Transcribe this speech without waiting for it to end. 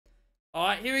All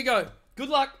right, here we go. Good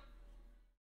luck.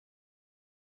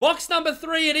 Box number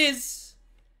 3 it is.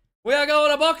 We are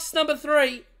going to box number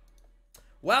 3.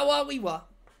 Wow, we were.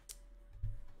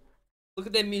 Look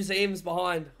at them museums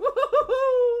behind.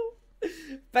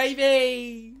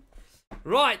 Baby.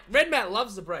 Right, Red Matt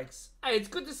loves the breaks. Hey, it's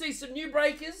good to see some new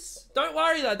breakers. Don't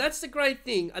worry though, that's the great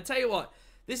thing. I tell you what,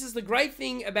 this is the great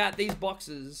thing about these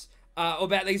boxes, or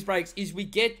about these breaks, is you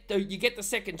get the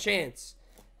second chance.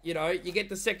 You know, you get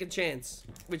the second chance,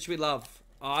 which we love.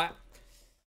 Alright?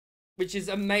 Which is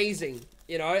amazing.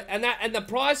 You know, and the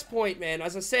price point, man,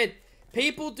 as I said,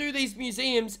 people do these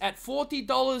museums at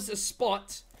 $40 a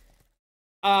spot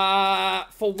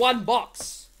for one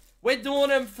box. We're doing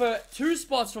them for 2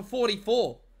 spots for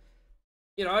 $44.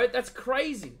 You know, that's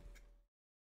crazy.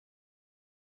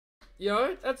 You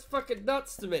know, that's fucking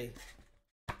nuts to me.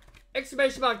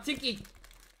 Exclamation mark, Tinky.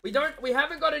 We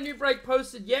haven't got a new break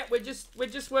posted yet. We're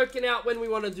just working out when we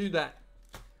want to do that.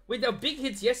 We did big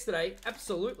hits yesterday,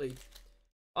 absolutely.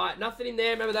 Alright, nothing in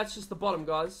there. Remember, that's just the bottom,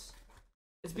 guys.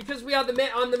 It's because we are the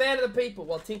man. I'm the man of the people.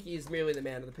 Well, Tinky is merely the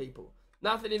man of the people.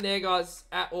 Nothing in there, guys,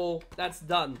 at all. That's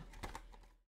done.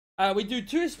 We do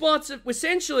 2 spots.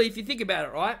 Essentially, if you think about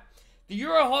it, right? The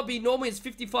Euro Hobby normally is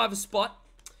 55 a spot.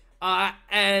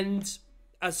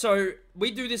 So we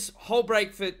do this whole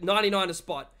break for 99 a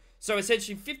spot. So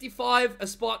essentially 55 a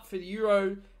spot for the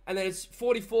Euro, and then it's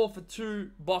 44 for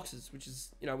 2 boxes, which is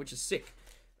sick,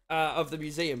 of the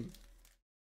museum.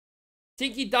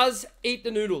 Tinky does eat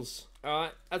the noodles. All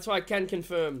right, that's why I can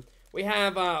confirm. We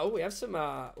have we have some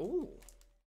I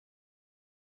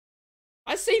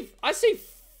see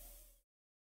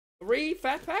 3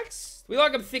 fat packs. We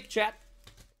like them thick, chat.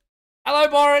 Hello,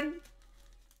 Boren.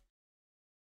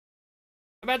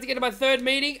 I'm about to get to my 3rd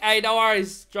meeting. Hey, no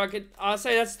worries, Drunken. I'll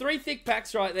say that's 3 thick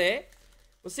packs right there.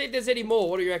 We'll see if there's any more.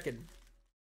 What do you reckon?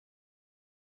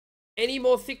 Any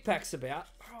more thick packs about?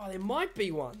 Oh, there might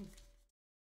be one.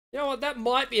 You know what? That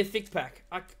might be a thick pack.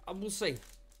 We'll see.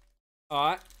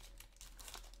 Alright.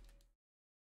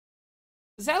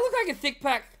 Does that look like a thick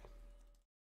pack?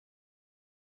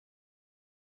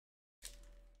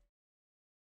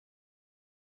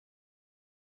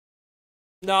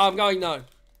 No, I'm going no.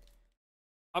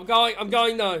 I'm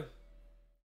going no.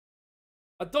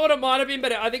 I thought it might have been,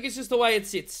 but I think it's just the way it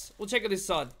sits. We'll check on this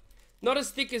side. Not as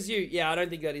thick as you. Yeah, I don't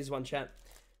think that is one, chat.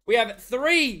 We have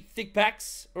 3 thick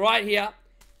packs right here.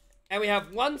 And we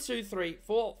have 1, 2, 3,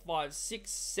 4, 5,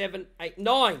 6, 7, 8,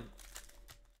 9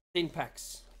 thin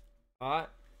packs. Alright.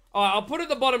 Alright, I'll put it at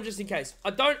the bottom just in case. I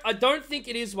don't think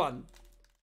it is one.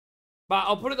 But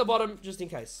I'll put it at the bottom just in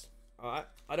case. Alright.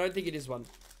 I don't think it is one.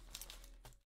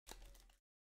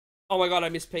 Oh my god, I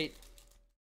miss Pete.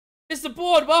 Mr.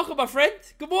 Board, welcome, my friend.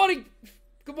 Good morning.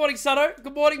 Good morning, Sutto.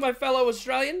 Good morning, my fellow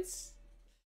Australians.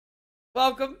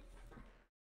 Welcome.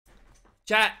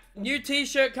 Chat, new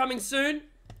t-shirt coming soon.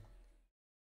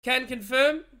 Can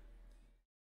confirm.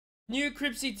 New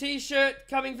Cripsy t-shirt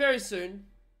coming very soon.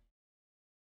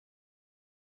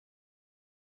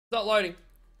 It's not loading.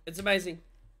 It's amazing.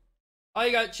 Oh,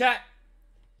 you go, chat.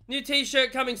 New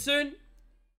t-shirt coming soon.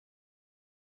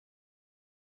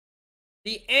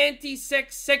 The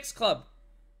Anti-Sex Sex Club.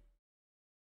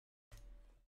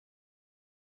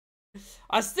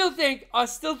 I still think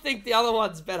the other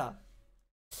one's better.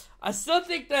 I still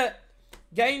think that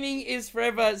gaming is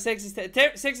forever, sex is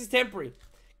temporary.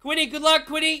 Quinny, good luck,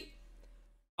 Quinny.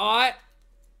 Alright.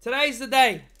 Today's the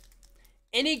day.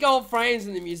 Any gold frames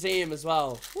in the museum as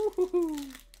well.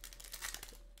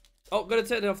 Oh, gotta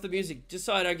turn off the music just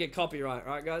so I don't get copyright,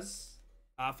 right, guys?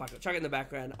 Ah, fuck it. Chuck it in the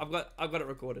background. I've got it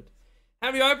recorded.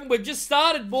 How many open? We've just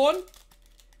started, Born.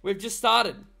 We've just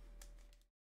started.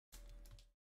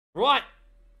 Right.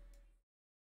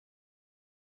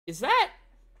 Is that?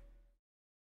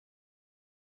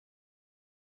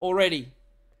 Already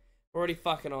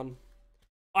fucking on.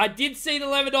 I did see the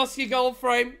Lewandowski gold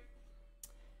frame.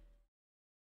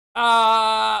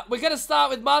 We're going to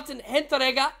start with Martin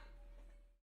Hinteregger.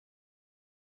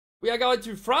 We are going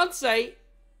to France.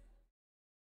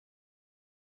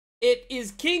 It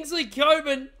is Kingsley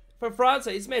Coman for France.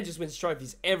 This man just wins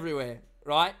trophies everywhere,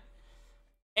 right?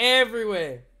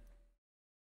 Everywhere.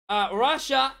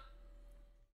 Russia.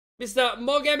 Mr.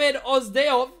 Mohamed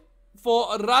Ozdeov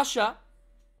for Russia.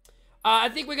 I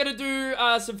think we're going to do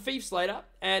some fiefs later.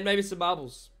 And maybe some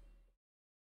marbles.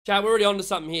 Chat, we're already on to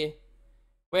something here.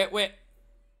 We're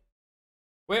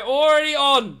already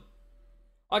on.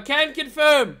 I can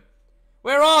confirm.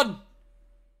 We're on.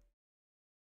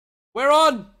 We're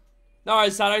on. No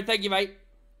worries, Sato. Thank you, mate.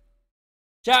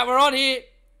 Chat, we're on here.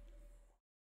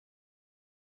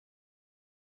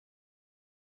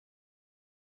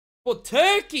 For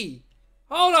Turkey.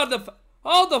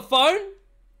 Hold the phone.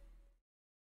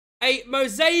 A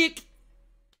mosaic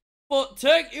for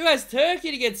Turkey. Who has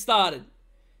Turkey to get started?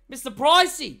 Mr.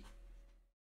 Pricey.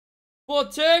 For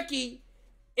Turkey,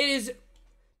 it is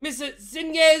Mr.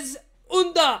 Cengiz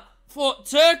Ünder for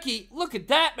Turkey. Look at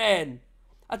that, man.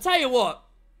 I tell you what.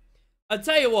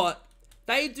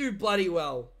 They do bloody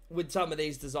well with some of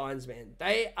these designs, man.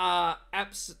 They are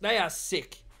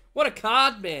sick. What a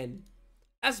card, man.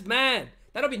 That's mad.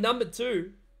 That'll be numbered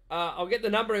too. I'll get the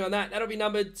numbering on that. That'll be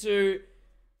numbered to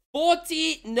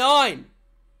 49.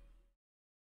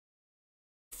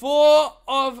 4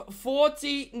 of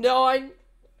 49.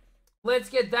 Let's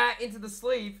get that into the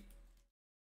sleeve.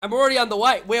 I'm already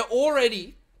underway. We're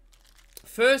already,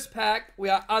 first pack, we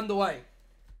are underway.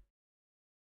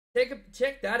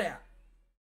 Check that out.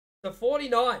 The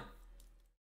 49.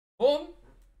 Boom.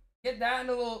 Get that in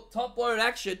a little top load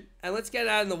action. And let's get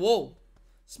that in the wall.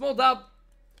 Small dub.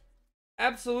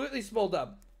 Absolutely small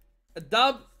dub. A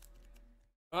dub.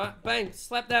 Alright, bang.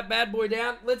 Slap that bad boy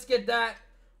down. Let's get that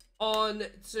on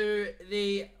to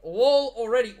the wall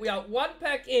already. We are one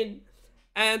pack in.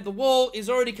 And the wall is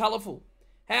already colourful.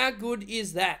 How good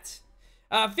is that?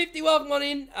 50 welcome on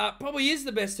in. Probably is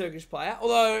the best Turkish player.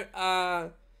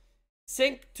 Although,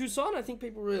 Cenk Tosun, I think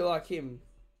people really like him.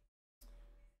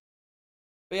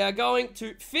 We are going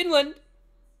to Finland.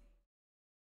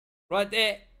 Right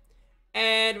there.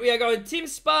 And we are going Tim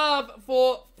Sparv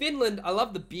for Finland. I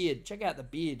love the beard. Check out the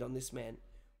beard on this man.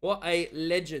 What a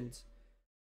legend.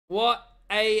 What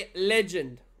a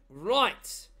legend.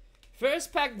 Right.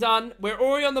 First pack done. We're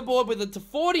already on the board with it to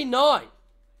 49.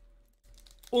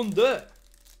 Under.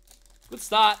 Good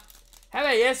start. How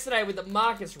about yesterday with the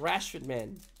Marcus Rashford,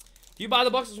 man? Do you buy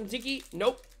the boxes from Tinky?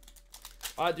 Nope.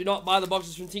 I do not buy the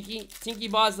boxes from Tinky. Tinky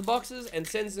buys the boxes and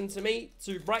sends them to me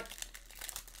to break.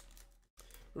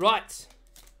 Right.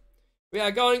 We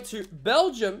are going to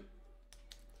Belgium.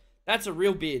 That's a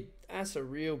real beard. That's a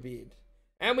real beard.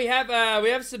 And we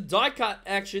have some die cut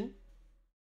action.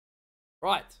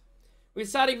 Right. We're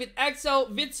starting with Axel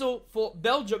Witsel for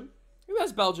Belgium. Who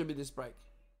has Belgium in this break?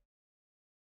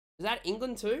 Is that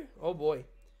England too? Oh boy.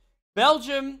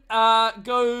 Belgium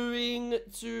going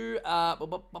to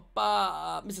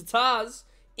Mr. Tars.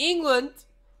 England,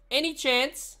 any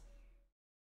chance?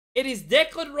 It is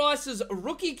Declan Rice's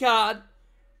rookie card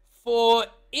for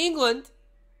England.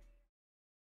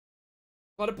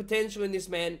 A lot of potential in this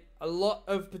man. A lot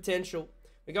of potential.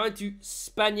 We're going to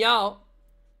Spaniel.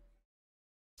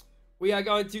 We are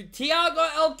going to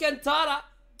Thiago Alcantara.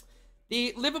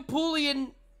 The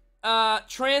Liverpoolian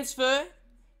transfer.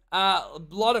 A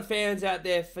lot of fans out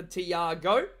there for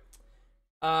Thiago.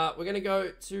 We're going to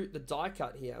go to the die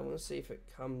cut here. I want to see if it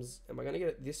comes. Am I going to get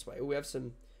it this way? We have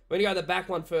some. We're going to go the back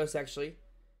one first, actually.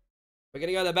 We're going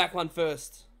to go the back one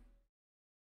first.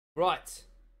 Right.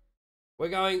 We're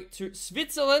going to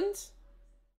Switzerland.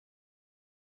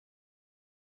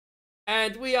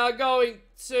 And we are going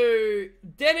to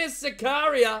Dennis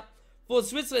Zakaria for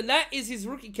Switzerland. That is his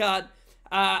rookie card.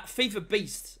 FIFA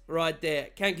Beast right there.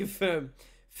 Can confirm.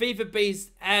 FIFA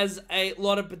Beast has a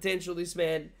lot of potential, this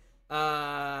man.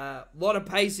 A lot of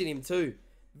pace in him too.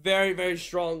 Very, very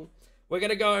strong. We're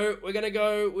gonna go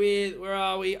with, where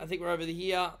are we? I think we're over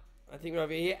here.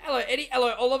 Hello, Eddie.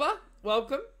 Hello, Oliver.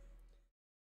 Welcome.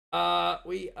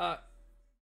 We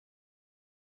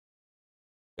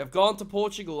have gone to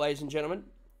Portugal, ladies and gentlemen.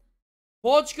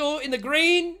 Portugal in the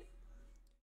green.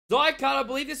 Die cut, I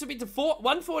believe this will be to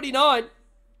 149.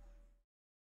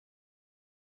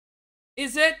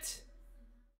 Is it?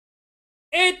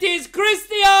 It is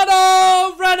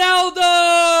Cristiano Ronaldo!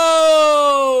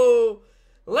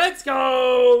 Let's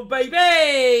go,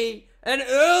 baby! An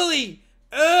early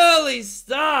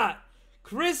start.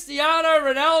 Cristiano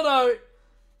Ronaldo,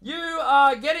 you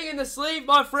are getting in the sleeve,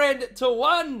 my friend, to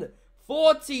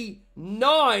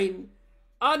 149.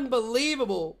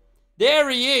 Unbelievable. There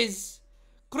he is.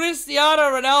 Cristiano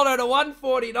Ronaldo to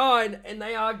 149, and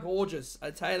they are gorgeous.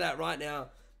 I tell you that right now.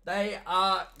 They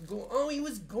are, oh, he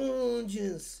was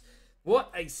gorgeous.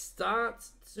 What a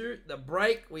start to the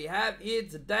break we have here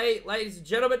today, ladies and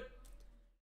gentlemen.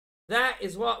 That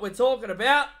is what we're talking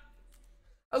about.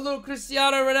 A little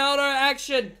Cristiano Ronaldo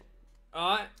action.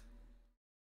 All right.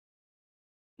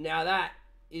 Now that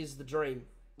is the dream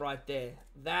right there.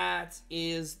 That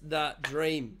is the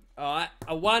dream. All right.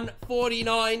 A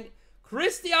 149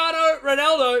 Cristiano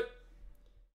Ronaldo.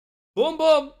 Boom,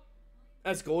 boom.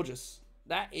 That's gorgeous.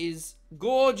 That is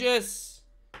gorgeous.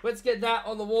 Let's get that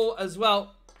on the wall as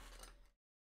well.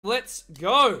 Let's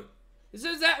go.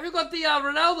 Who got the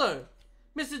Ronaldo?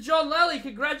 Mr. John Lally,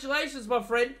 congratulations, my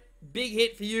friend. Big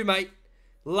hit for you, mate.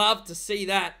 Love to see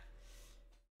that.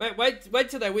 Wait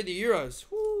till they win the Euros.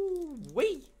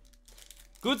 Woo-wee.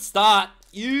 Good start.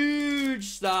 Huge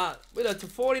start. With it to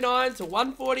 49 to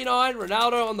 149.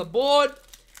 Ronaldo on the board.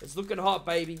 It's looking hot,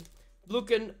 baby.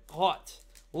 Looking hot.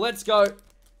 Let's go.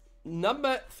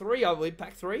 Number 3, I believe.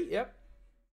 Pack 3. Yep.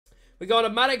 We got a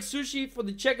Marek Sushi for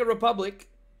the Czech Republic.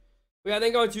 We are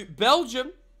then going to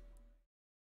Belgium.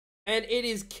 And it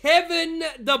is Kevin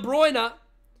De Bruyne.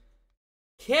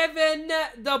 Kevin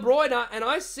De Bruyne. And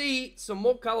I see some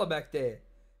more color back there.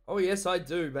 Oh, yes, I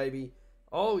do, baby.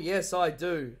 Oh, yes, I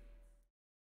do.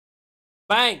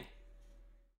 Bang.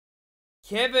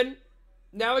 Kevin.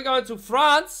 Now we're going to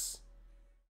France.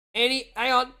 And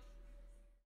hang on.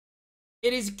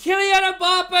 It is Kylian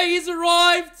Mbappe. He's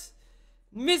arrived.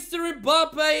 Mr.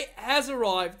 Mbappe has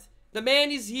arrived. The man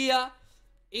is here.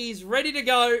 He's ready to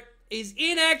go. He's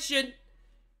in action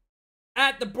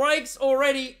at the breaks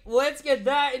already. Let's get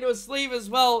that into a sleeve as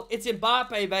well. It's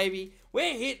Mbappe, baby.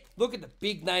 We're hit. Look at the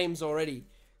big names already.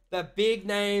 The big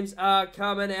names are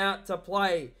coming out to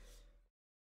play.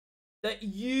 The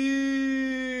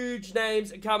huge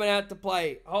names are coming out to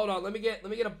play. Hold on, let me get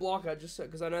a blocker just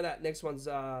because I know that next one's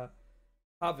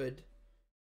covered.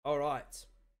 All right.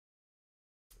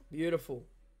 Beautiful.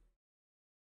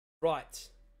 Right.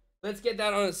 Let's get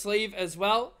that on a sleeve as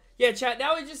well. Yeah, chat,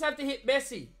 now we just have to hit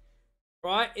Messi.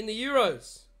 Right? In the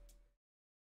Euros.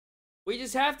 We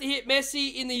just have to hit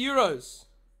Messi in the Euros.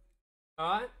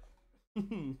 Alright?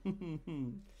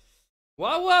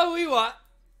 What?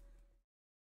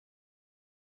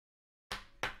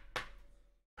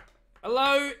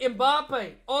 Hello,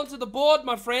 Mbappe. Onto the board,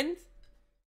 my friend.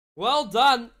 Well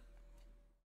done.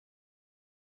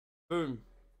 Boom.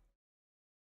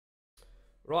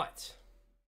 Right.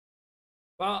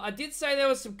 Well, I did say there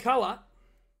was some colour.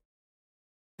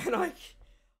 And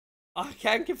I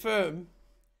can confirm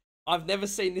I've never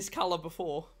seen this colour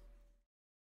before.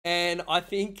 And I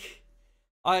think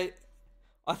we're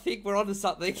onto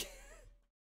something.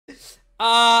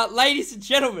 Ladies and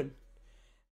gentlemen,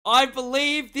 I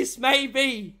believe this may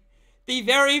be the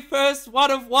very first one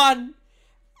of one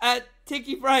at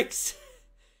TinkyozBreaks.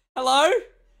 Hello?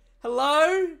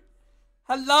 Hello?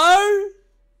 Hello?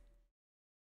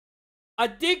 I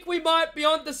think we might be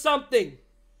onto something.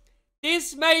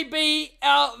 This may be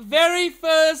our very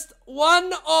first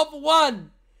one of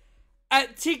one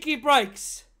at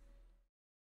TinkyozBreaks.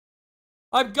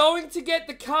 I'm going to get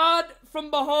the card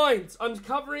from behind. I'm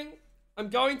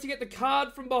going to get the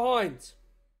card from behind.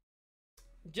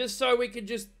 Just so we can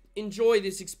just enjoy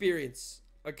this experience.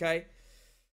 Okay?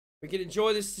 We can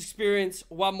enjoy this experience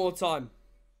one more time.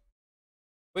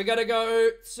 We're going to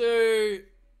go to...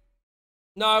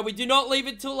 No, we do not leave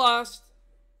it till last.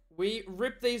 We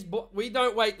rip these... We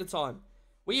don't wait the time.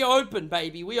 We open,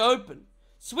 baby. We open.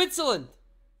 Switzerland.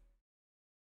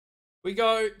 We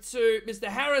go to Mr.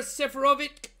 Haris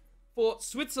Seferovic for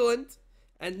Switzerland.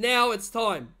 And now it's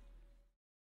time.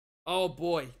 Oh,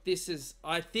 boy. This is...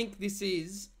 I think this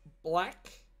is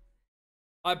black.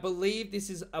 I believe this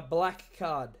is a black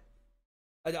card.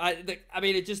 I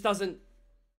mean, it just doesn't...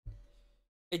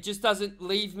 It just doesn't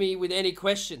leave me with any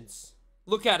questions.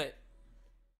 Look at it.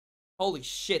 Holy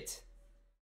shit.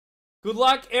 Good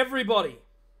luck, everybody.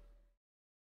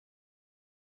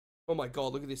 Oh my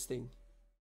god, look at this thing.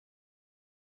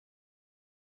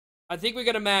 I think we're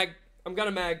gonna mag. I'm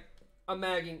gonna mag. I'm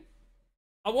magging.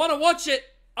 I want to watch it.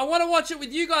 I want to watch it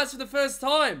with you guys for the first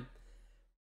time.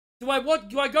 Do I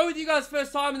go with you guys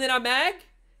first time and then I mag?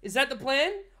 Is that the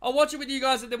plan? I'll watch it with you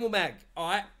guys and then we'll mag.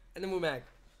 Alright? And then we'll mag.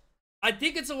 I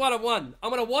think it's a one-on-one. I'm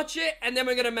gonna watch it and then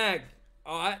we're gonna mag.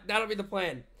 Alright? That'll be the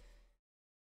plan.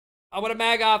 I want to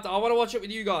mag after. I want to watch it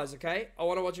with you guys, okay? I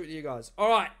want to watch it with you guys.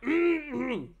 Alright.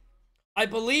 I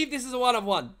believe this is a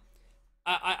one-of-one.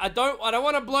 I don't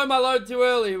want to blow my load too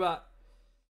early, but...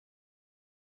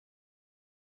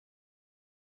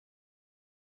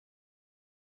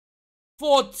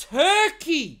 For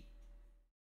Turkey!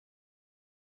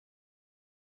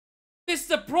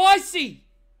 Mr. Pricey!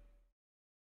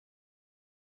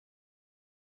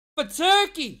 For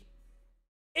Turkey!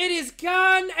 It is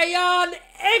Khan Ayan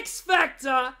X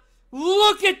Factor.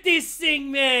 Look at this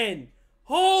thing, man.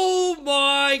 Oh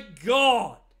my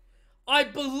god. I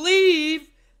believe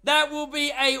that will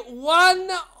be a one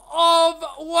of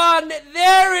one.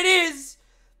 There it is.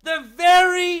 The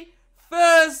very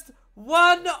first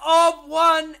one of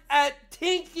one at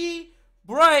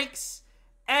TinkyozBreaks.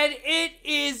 And it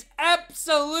is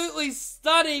absolutely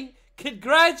stunning.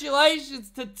 Congratulations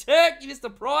to Turkey, Mr.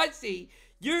 Pricey.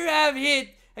 You have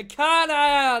hit a Khan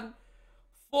Ayan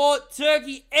for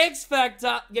Turkey X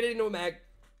Factor. Get it into a mag.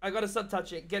 I gotta stop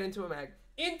touching it. Get into a mag.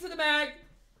 Into the mag.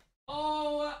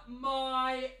 Oh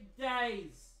my my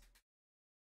days.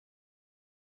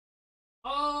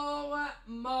 Oh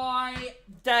my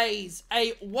days.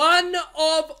 A 1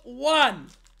 of 1.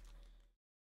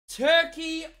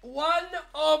 Turkey 1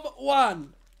 of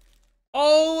 1.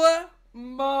 Oh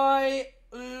my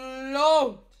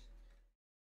Lord.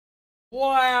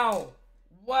 Wow.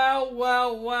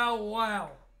 Wow.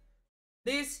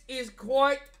 This is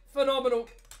quite phenomenal.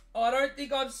 I don't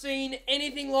think I've seen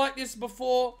anything like this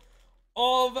before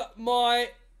in my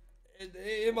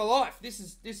life. This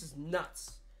is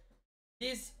nuts.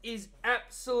 This is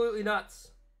absolutely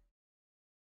nuts.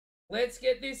 Let's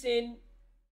get this in.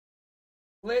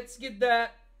 Let's get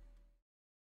that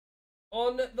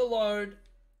on the load.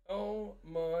 Oh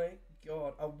my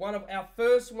God. Our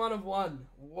first 1 of 1.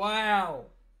 Wow.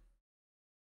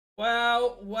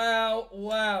 Wow.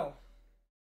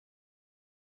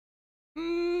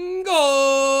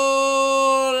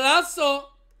 Golazo.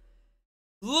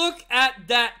 Look at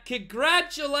that.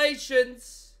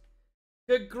 Congratulations.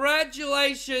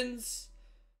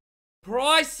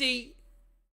 Pricey.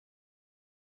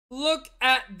 Look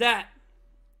at that.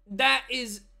 That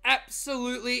is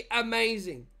absolutely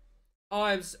amazing.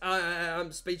 I'm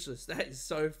speechless. That is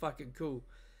so fucking cool.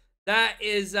 That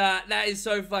is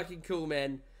so fucking cool,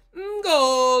 man.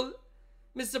 Goal,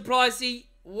 Mr. Pricey.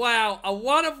 Wow, a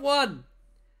 1 of 1.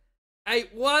 A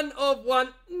 1 of 1.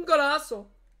 Golazo.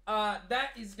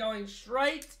 That is going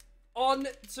straight on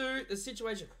to the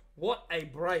situation. What a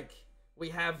break we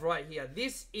have right here.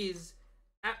 This is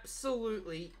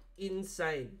absolutely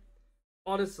insane.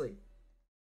 Honestly.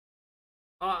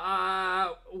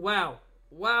 Wow.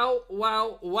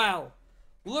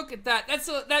 Look at that.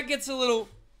 That gets a little...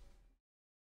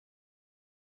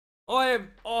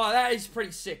 that is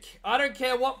pretty sick. I don't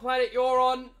care what planet you're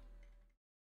on.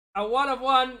 A 1 of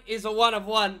 1 is a 1 of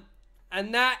 1.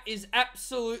 And that is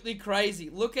absolutely crazy.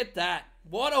 Look at that.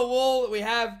 What a wall that we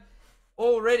have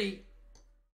already.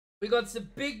 We got some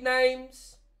big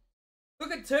names.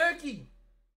 Look at Turkey.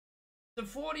 To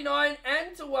 49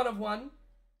 and to 1 of 1.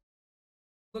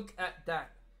 Look at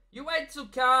that. You wait till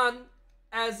Khan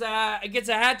gets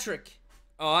a hat-trick.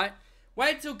 Alright?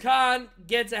 Wait till Khan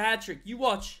gets a hat-trick. You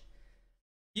watch.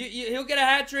 He'll get a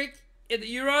hat-trick at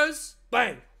the Euros.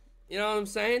 Bang. You know what I'm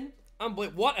saying?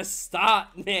 What a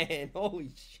start, man.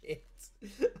 Holy shit.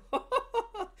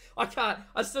 I can't.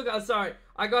 Sorry.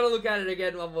 I gotta look at it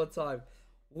again one more time.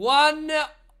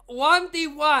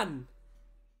 1D1.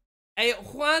 A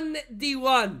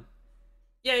 1D1.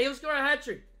 Yeah, he'll score a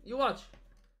hat-trick. You watch.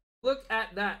 Look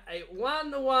at that. A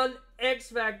 1-1 X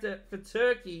Factor for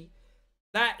Turkey.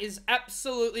 That is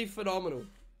absolutely phenomenal.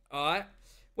 Alright.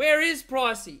 Where is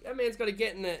Pricey? That man's got to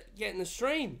get in the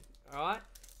stream. Alright.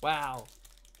 Wow.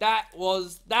 That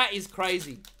is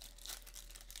crazy.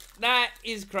 That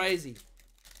is crazy.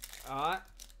 Alright.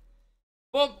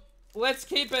 Well, let's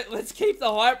keep the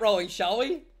hype rolling, shall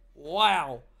we?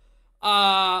 Wow.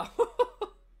 Mr.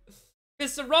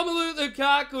 Romelu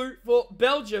Lukaku for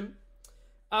Belgium.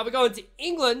 We're going to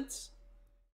England.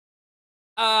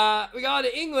 And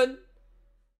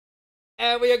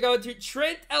we are going to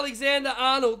Trent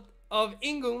Alexander-Arnold of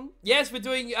England. Yes, we're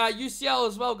doing UCL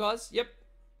as well, guys. Yep.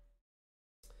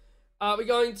 We're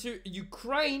going to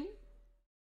Ukraine.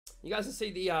 You guys can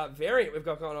see the variant we've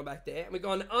got going on back there. And we're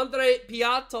going to Andrei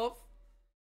Piatov.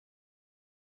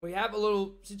 We have a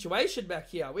little situation back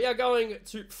here. We are going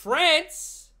to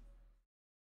France.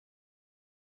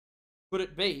 Could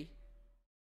it be?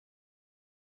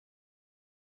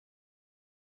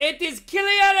 It is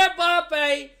Kylian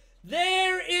Mbappe.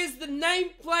 There is the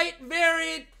nameplate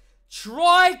variant.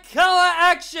 Tricolor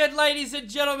action, ladies and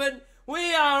gentlemen.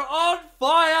 We are on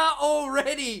fire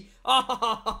already.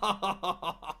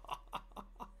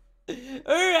 Who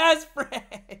has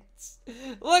France?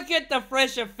 Look at the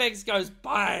fresh effects goes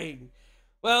bang.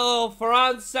 Well,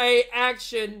 Francais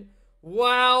action.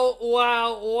 Wow.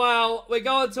 We're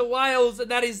going to Wales, and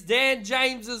that is Dan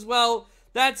James as well.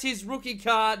 That's his rookie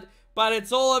card. But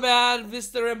it's all about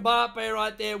Mr. Mbappe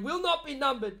right there. Will not be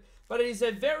numbered, but it is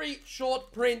a very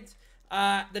short print.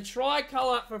 The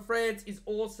tricolour for France is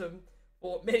awesome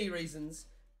for many reasons.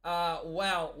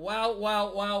 Wow.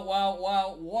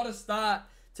 What a start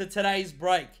to today's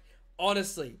break.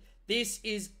 Honestly, this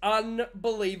is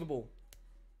unbelievable.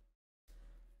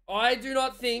 I do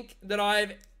not think that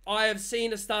I have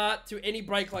seen a start to any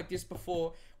break like this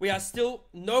before. We are still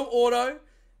no auto.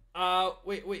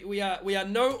 We are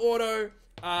no auto.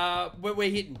 We're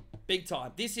hitting big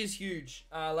time. This is huge,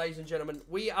 ladies and gentlemen.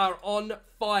 We are on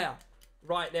fire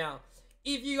right now.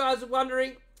 If you guys are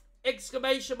wondering,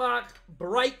 exclamation mark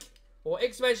break or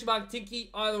exclamation mark Tinky,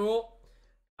 either or.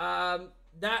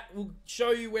 that will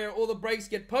show you where all the breaks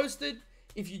get posted.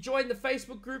 If you join the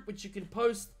Facebook group, which you can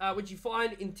post, which you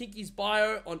find in Tinky's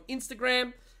bio on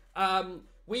Instagram,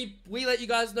 we let you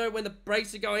guys know when the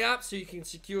breaks are going up, so you can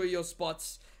secure your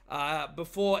spots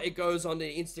before it goes on to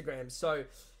Instagram. So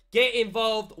get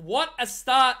involved. What a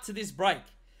start to this break!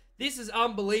 This is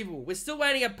unbelievable. We're still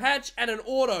waiting a patch and an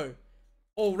auto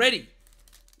already.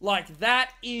 Like,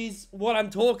 that is what I'm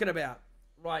talking about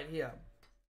right here.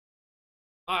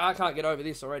 I can't get over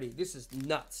this already. This is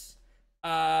nuts.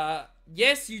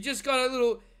 Yes, you just got a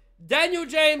little Daniel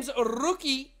James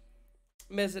rookie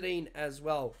mezzanine as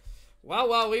well.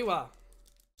 Wow, we were.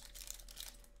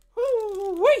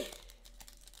 Woo-wee.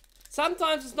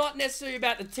 Sometimes it's not necessarily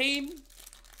about the team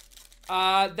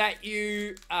that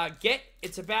you get.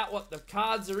 It's about what the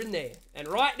cards are in there. And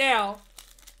right now,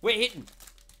 we're hitting.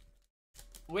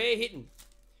 We're hitting.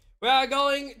 We are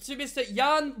going to Mr.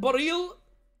 Jan Boril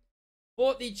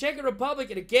for the Czech Republic.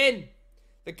 And again,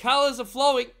 the colors are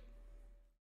flowing.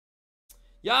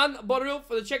 Jan Boril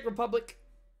for the Czech Republic.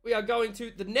 We are going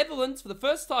to the Netherlands for the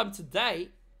first time today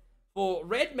for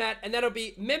Red Mat. And that'll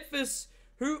be Memphis,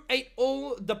 who ate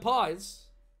all the pies.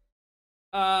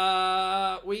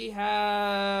 We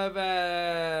have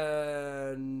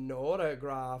an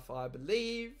autograph, I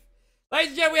believe.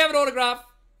 Ladies and gentlemen, we have an autograph.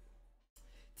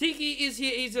 Tinky is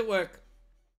here. He's at work.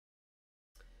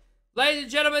 Ladies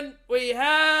and gentlemen, we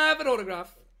have an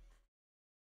autograph.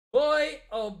 Boy,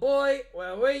 oh boy, where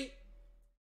are we?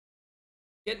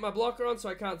 Get my blocker on so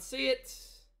I can't see it.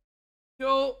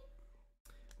 Cool.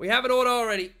 We have an auto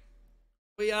already.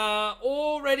 We are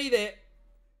already there.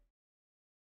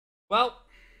 Well,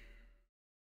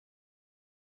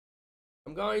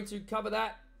 I'm going to cover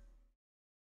that.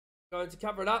 I'm going to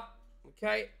cover it up.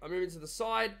 Okay, I'm moving to the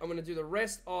side. I'm going to do the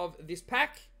rest of this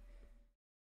pack.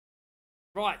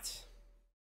 Right.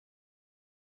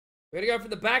 We're going to go for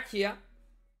the back here.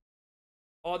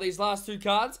 Oh, these last two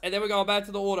cards. And then we're going back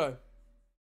to the auto.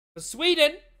 For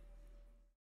Sweden,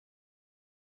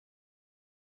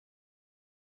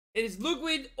 it is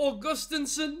Ludwig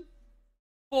Augustinsson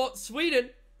for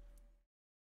Sweden.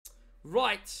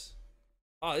 Right.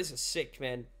 Oh, this is sick,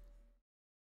 man.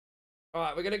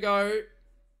 Alright, we're going to go...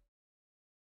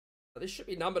 This should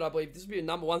be numbered, I believe. This would be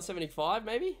number 175,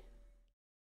 maybe?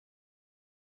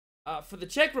 For the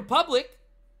Czech Republic,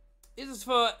 this is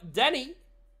for Danny.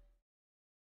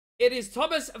 It is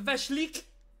Thomas Vašlik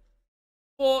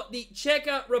for the Czech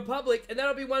Republic. And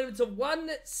that'll be one to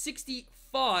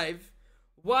 165.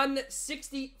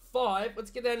 165. Let's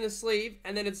get that in the sleeve.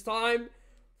 And then it's time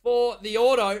for the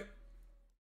auto.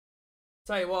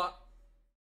 I'll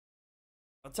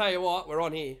tell you what, we're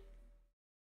on here.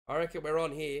 I reckon we're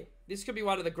on here. This could be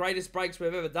one of the greatest breaks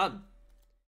we've ever done.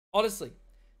 Honestly.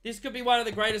 This could be one of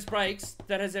the greatest breaks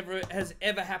that has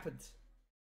ever happened.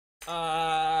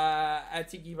 At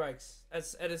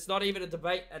TinkyozBreaks. And it's not even a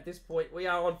debate at this point. We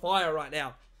are on fire right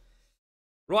now.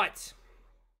 Right.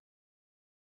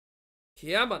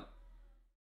 Come on.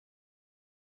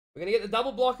 We're going to get the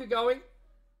double blocker going.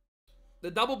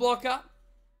 The double blocker.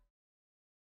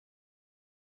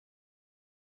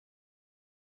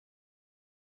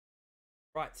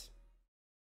 Right.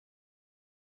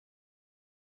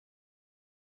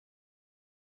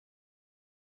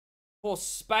 For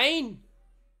Spain.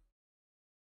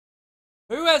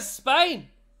 Who has Spain?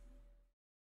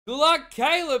 Good luck,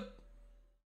 Caleb.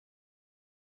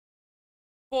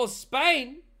 For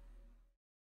Spain.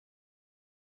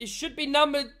 It should be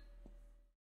numbered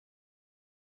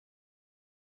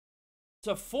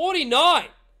to 49.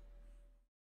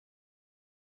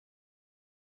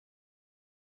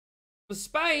 For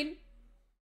Spain.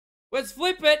 Let's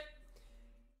flip it.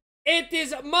 It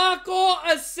is Marco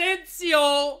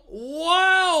Asensio.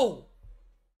 Wow.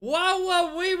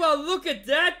 Wow, look at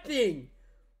that thing.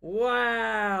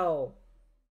 Wow.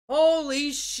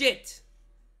 Holy shit.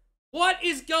 What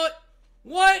is going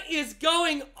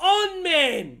on,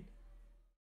 man?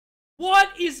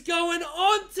 What is going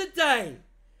on today?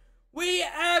 We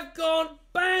have gone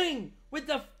bang with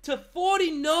the to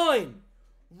 49.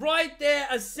 Right there,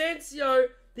 Asensio.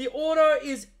 The auto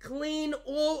is clean,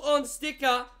 all on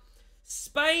sticker.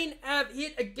 Spain have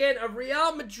hit again a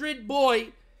Real Madrid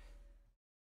boy.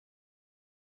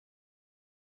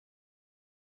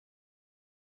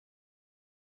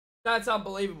 That's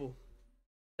unbelievable.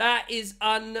 That is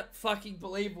unfucking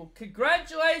believable.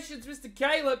 Congratulations, Mr.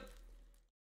 Caleb.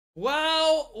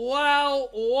 Wow.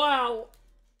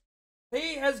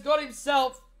 He has got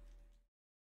himself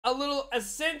a little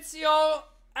Asensio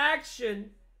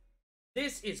action.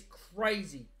 This is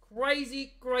crazy.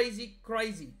 Crazy.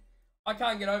 I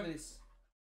can't get over this.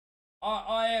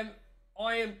 I am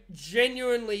I am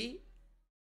genuinely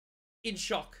in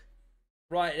shock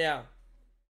right now.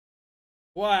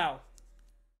 Wow.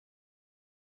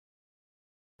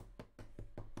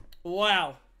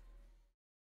 Wow.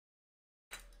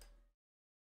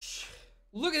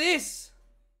 Look at this.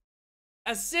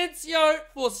 Asensio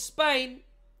for Spain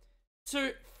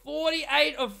to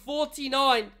 48 of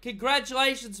 49.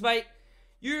 Congratulations, mate.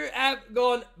 You have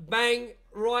gone bang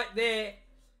right there.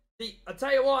 I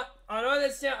tell you what, I know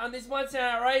this might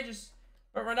sound outrageous,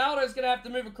 but Ronaldo's going to have to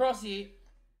move across here.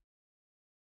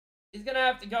 He's going to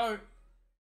have to go.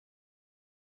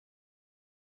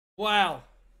 Wow.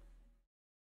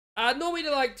 Normally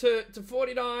to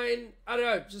 49, I don't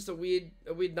know, just a weird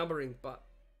numbering, but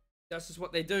that's just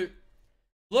what they do.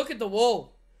 Look at the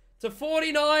wall. To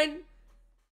 49,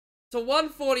 to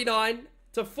 149,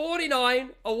 to 49,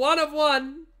 a 1 of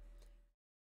 1,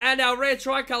 and our rare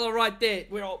tricolor right there.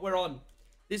 We're on.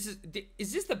 Is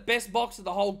this the best box of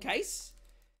the whole case?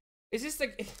 Is this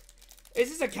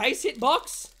a case hit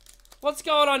box? What's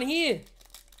going on here?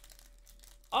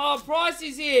 Oh, Price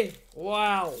is here.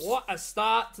 Wow, what a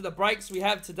start to the breaks we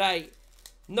have today.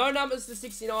 No numbers to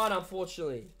 69,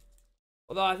 unfortunately.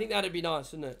 Although I think that'd be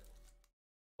nice, wouldn't it?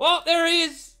 Well, there he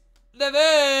is. The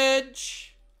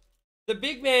Verge. The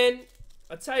big man.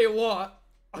 I tell you what,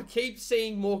 I keep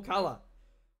seeing more color.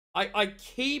 I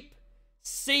keep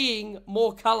seeing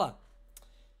more color.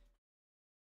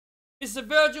 Mr.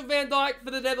 Virgil van Dijk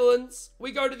for the Netherlands.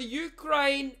 We go to the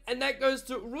Ukraine, and that goes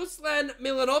to Ruslan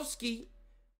Milanovsky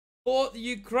for the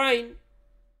Ukraine.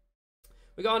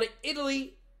 We're going to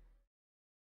Italy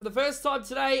for the first time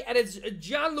today, and it's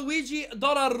Gianluigi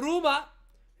Donnarumma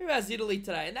who has Italy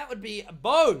today, and that would be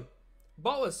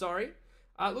Boa, sorry.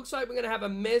 Looks like we're going to have a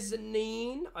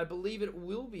mezzanine. I believe it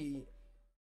will be.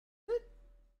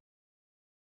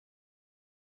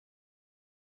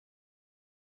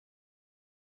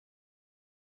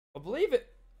 I believe it.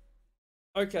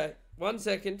 Okay, 1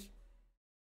 second.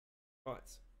 Right.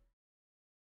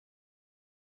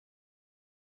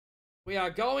 We are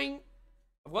going.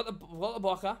 I've got the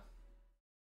blocker.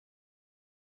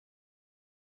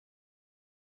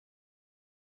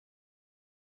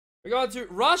 We're going to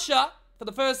Russia for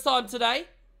the first time today.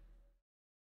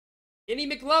 Any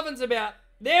McLovin's about.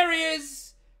 There he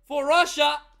is for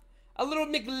Russia. A little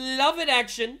McLovin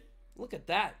action. Look at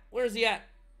that. Where is he at?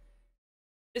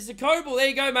 It's a Coble. There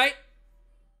you go, mate.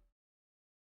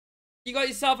 You got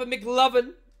yourself a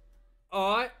McLovin.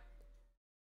 Alright.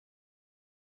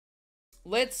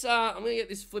 Let's, I'm going to get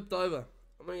this flipped over.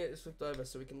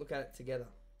 So we can look at it together.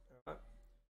 Alright.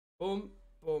 Boom,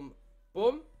 boom,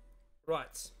 boom.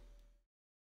 Right.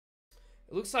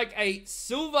 It looks like a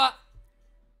silver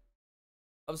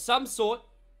of some sort.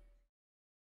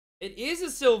 It is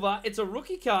a silver. It's a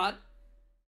rookie card.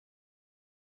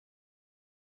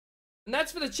 And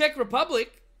that's for the Czech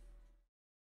Republic.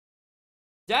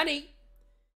 Danny.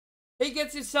 He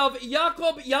gets himself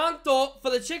Jakub Jankto for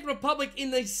the Czech Republic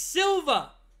in the silver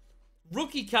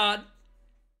rookie card.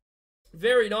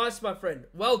 Very nice, my friend.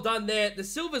 Well done there. The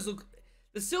silvers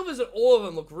at all of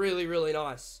them look really, really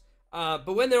nice.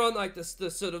 But when they're on like the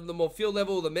sort of the more field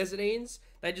level, the mezzanines,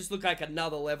 they just look like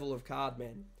another level of card,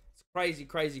 man. It's crazy,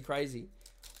 crazy, crazy.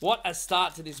 What a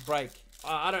start to this break.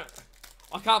 I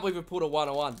can't believe we pulled a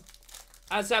 101.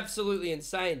 That's absolutely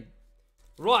insane.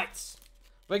 Right.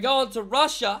 We're going to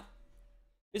Russia.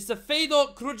 Mr.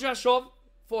 Fedor Krudrashov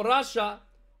for Russia.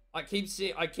 I keep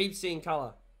seeing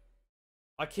color.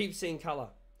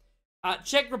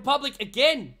 Czech Republic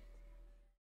again.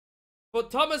 For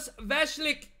Thomas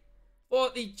Vashlik for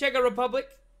the Czech Republic.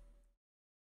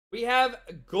 We have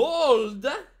gold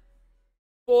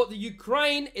for the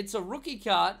Ukraine. It's a rookie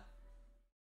card.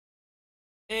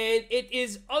 And it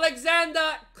is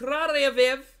Alexander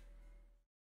Krarev.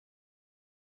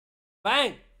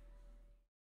 Bang.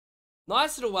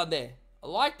 Nice little one there. I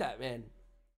like that, man.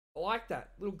 I like that.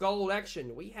 Little gold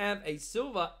action. We have a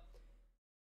silver.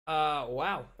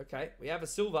 Wow. Okay. We have a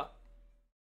silver.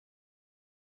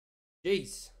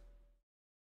 Jeez.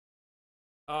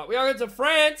 We are going to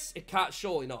France. It can't,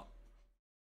 surely not.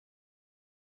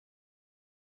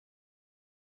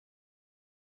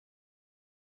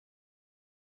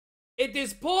 It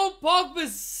is Paul Pogba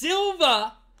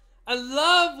silver. A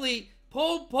lovely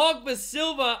Paul Pogba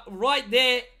silver right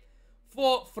there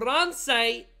for France.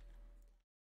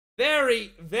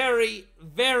 Very, very,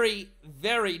 very,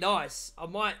 very nice.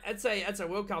 I'd say that's a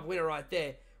World Cup winner right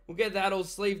there. We'll get that all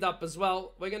sleeved up as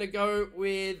well. We're going to go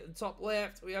with top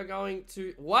left. We are going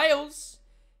to Wales.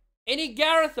 Any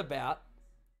Gareth about?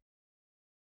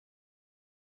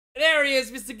 There he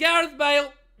is, Mr. Gareth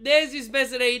Bale. There's his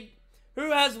mezzanine.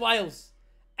 Who has Wales?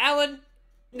 Alan,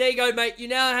 there you go, mate. You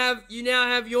now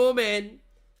have your man,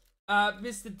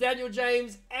 Mr. Daniel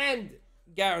James and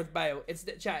Gareth Bale.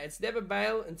 It's never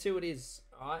Bale until it is.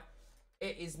 All right,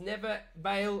 it is never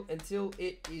Bale until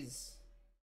it is.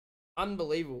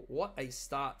 Unbelievable! What a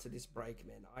start to this break,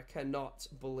 man. I cannot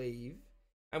believe,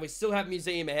 and we still have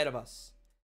Museum ahead of us.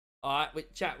 All right,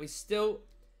 we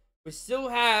still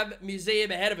have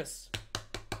Museum ahead of us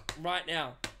right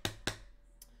now.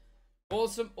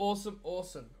 Awesome, awesome,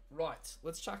 awesome. Right,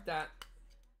 let's chuck that.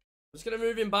 I'm just going to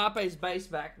move Mbappe's base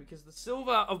back because the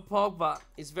silver of Pogba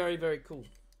is very, very cool.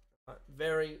 Right,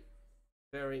 very,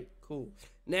 very cool.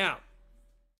 Now,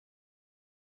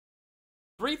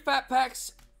 3 fat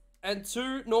packs and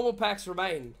 2 normal packs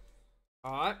remain.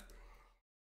 Alright.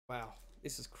 Wow,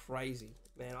 this is crazy.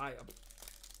 Man,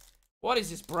 what is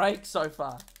this break so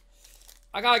far?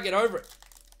 I can't get over it.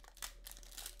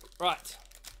 Right.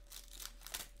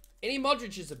 Any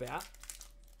Modric's about?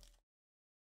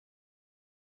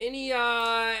 Any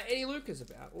Lucas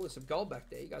about? Oh, there's some gold back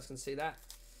there. You guys can see that.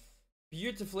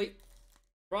 Beautifully.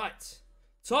 Right.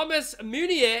 Thomas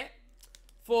Meunier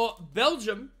for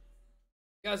Belgium.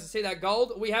 You guys can see that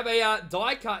gold. We have a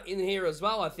die cut in here as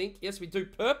well, I think. Yes, we do.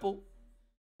 Purple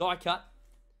die cut.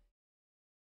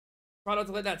 Try not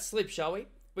to let that slip, shall we?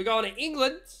 We're going to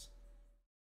England.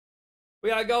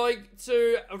 We are going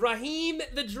to Raheem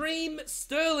the Dream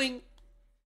Sterling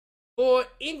for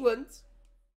England.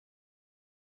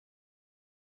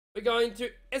 We're going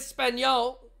to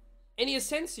Espanyol. Any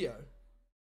Asensio?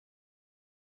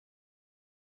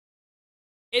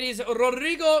 It is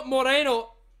Rodrigo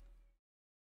Moreno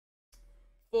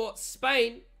for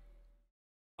Spain.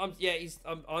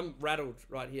 I'm rattled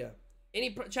right here. Any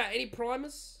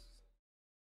primers?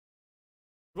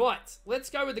 Right, let's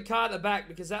go with the card at the back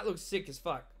because that looks sick as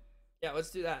fuck. Yeah,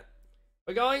 let's do that.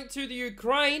 We're going to the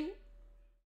Ukraine.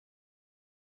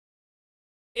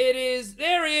 There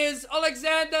he is,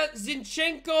 Alexander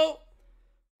Zinchenko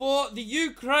for the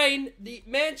Ukraine, the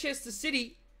Manchester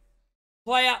City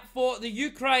player for the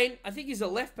Ukraine. I think he's a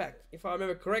left back, if I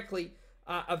remember correctly.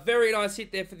 A very nice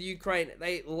hit there for the Ukraine.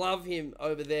 They love him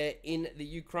over there in the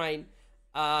Ukraine.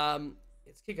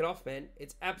 It's kicking off, man.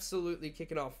 It's absolutely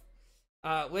kicking off.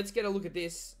 Let's get a look at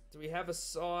this. Do we have a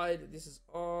side? This is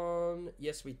on.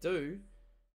 Yes, we do.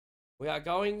 We are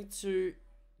going to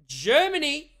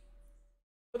Germany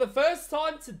for the first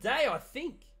time today, I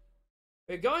think.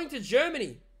 We're going to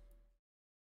Germany.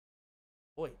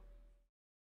 Boy.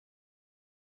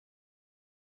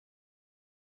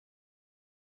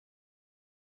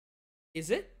 Is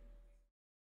it?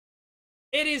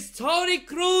 It is Toni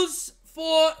Kroos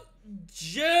for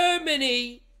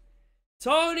Germany.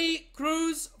 Toni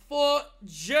Kroos for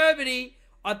Germany.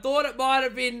 I thought it might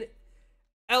have been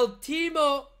El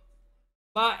Timo,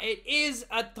 but it is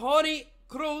a Toni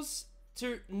Kroos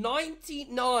to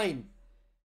 99.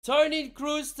 Toni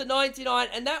Kroos to 99,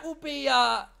 and that will be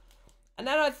and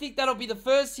then I think that'll be the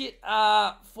first hit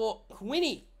for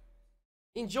Quinny.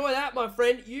 Enjoy that, my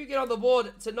friend. You get on the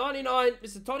board to 99,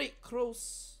 Mr. Toni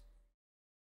Kroos.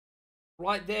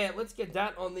 Right there. Let's get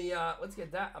that on the let's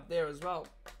get that up there as well.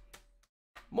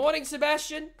 Morning,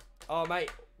 Sebastian. Oh, mate.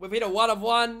 We've hit a 1 of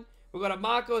 1. We've got a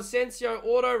Marco Asensio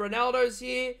auto. Ronaldo's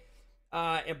here.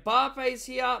 Mbappe's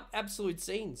here. Absolute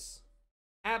scenes.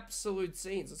 Absolute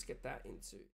scenes. Let's get that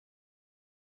into.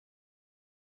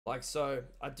 Like so.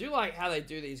 I do like how they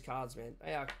do these cards, man.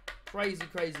 They are crazy,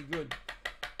 crazy good.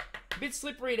 A bit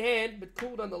slippery in hand, but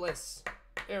cool nonetheless.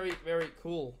 Very, very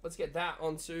cool. Let's get that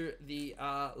onto the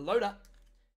loader.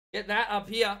 Get that up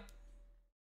here.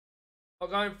 I'll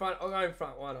go in front.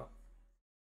 Why not?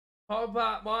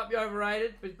 Pogba might be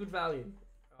overrated, but good value.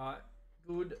 Alright.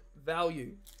 Good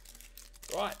value.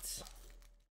 Right.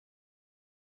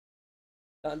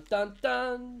 Dun, dun,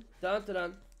 dun. Dun, dun,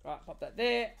 dun. Alright, pop that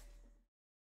there.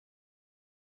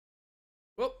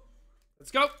 Whoop. Let's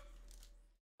go.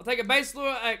 I'll take a base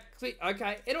lure.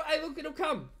 Okay. It'll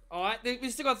come. Alright.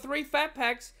 We've still got 3 fat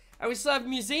packs, and we still have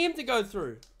museum to go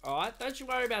through. Alright. Don't you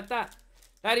worry about that.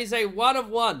 That is a 1 of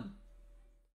 1.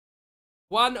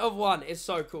 1 of 1 is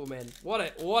so cool, man. What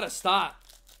a start.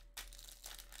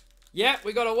 Yeah,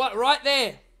 we got a what right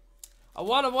there. A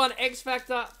 1 of 1 X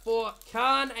Factor for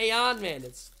Khan Ayan, man.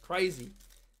 It's crazy.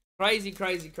 Crazy,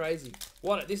 crazy, crazy.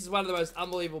 This is one of the most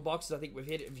unbelievable boxes I think we've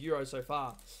hit of Euro so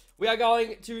far. We are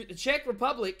going to the Czech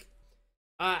Republic.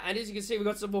 And as you can see, we've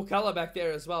got some more color back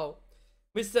there as well.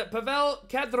 Mr. Pavel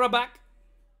Kadrabak.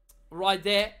 Right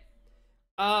there.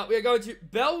 We are going to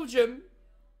Belgium.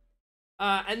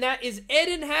 And that is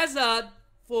Eden Hazard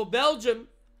for Belgium.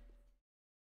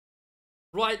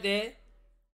 Right there.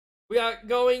 We are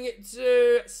going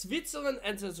to Switzerland,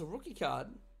 and it's a rookie card.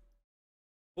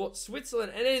 for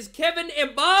Switzerland. And it is Kevin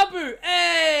Mbabu.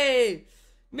 Hey!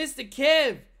 Mr.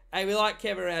 Kev. Hey, we like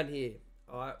Kev around here.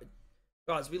 All right.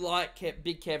 Guys, we like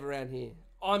Big Kev around here.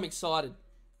 I'm excited.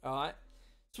 All right.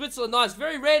 Switzerland, nice.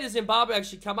 Very rare to Zimbabwe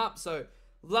actually come up. So,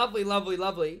 lovely, lovely,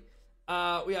 lovely.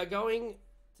 We are going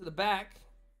to the back.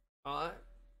 All right.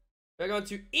 We're going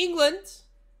to England.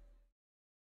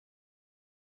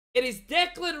 It is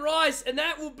Declan Rice, and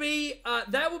that will be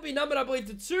numbered, I believe,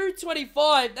 to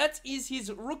 225. That is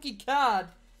his rookie card,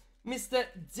 Mr.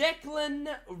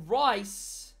 Declan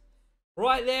Rice,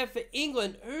 right there for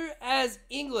England. Who has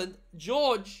England?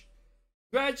 George,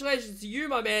 congratulations to you,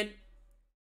 my man.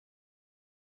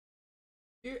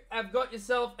 You have got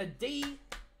yourself a D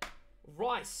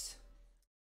Rice.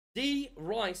 D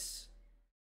Rice.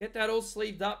 Get that all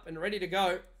sleeved up and ready to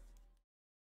go.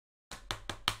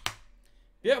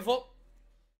 Beautiful.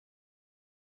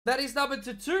 That is numbered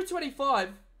to 225.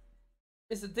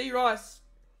 Mr. D Rice.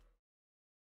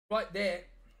 Right there.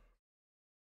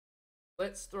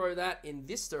 Let's throw that in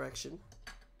this direction.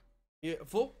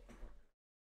 Beautiful.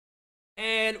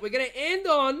 And we're going to end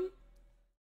on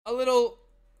a little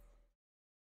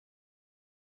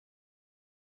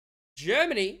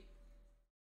Germany.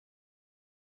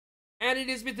 And it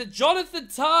is Mr. Jonathan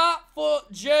Tah for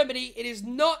Germany. It is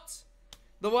not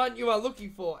the one you are looking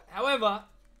for. However,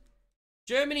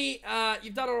 Germany,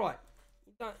 you've done all right.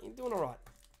 You're doing all right.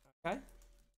 Okay.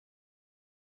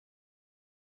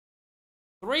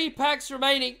 3 packs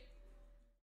remaining.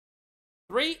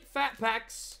 3 fat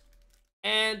packs.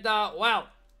 And, wow.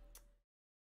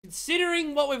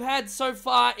 Considering what we've had so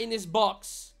far in this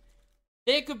box,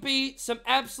 there could be some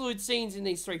absolute scenes in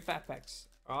these 3 fat packs.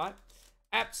 All right.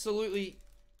 Absolutely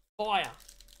fire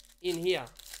in here.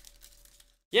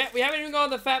 Yeah, we haven't even gone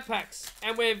the fat packs,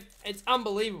 and it's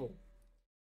unbelievable.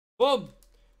 Boom.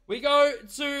 We go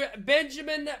to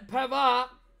Benjamin Pavard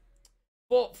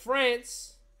for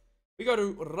France. We go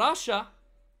to Russia.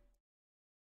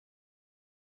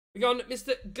 We go to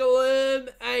Mr.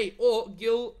 Guilherme, or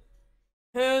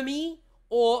Guilherme,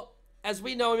 or as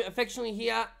we know him affectionately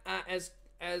here,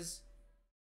 as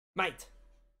Mate,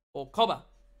 or Cobber.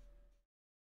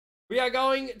 We are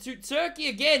going to Turkey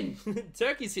again.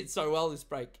 Turkey's hit so well this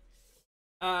break.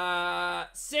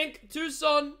 Cenk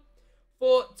Tosun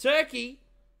for Turkey.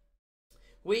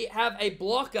 We have a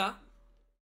blocker.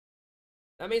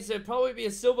 That means there'll probably be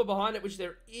a silver behind it, which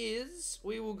there is.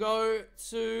 We will go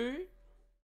to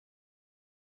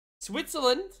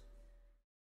Switzerland.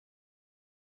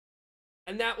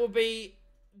 And that will be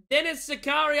Dennis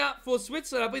Zakaria for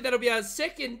Switzerland. I believe that'll be our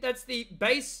second. That's the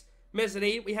base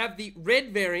mezzanine. We have the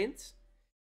red variant.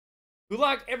 Good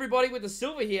luck, everybody, with the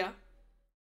silver here.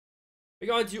 We're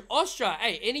going to Austria.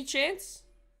 Hey, any chance?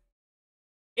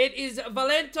 It is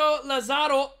Valento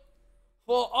Lazaro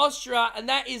for Austria, and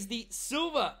that is the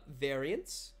silver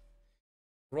variant.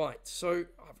 Right, so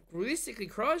realistically,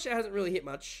 Croatia hasn't really hit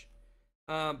much,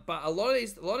 but a lot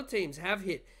of teams have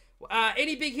hit.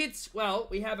 Any big hits? Well,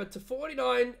 we have a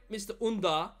 /49 Mr.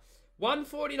 Unda,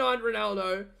 149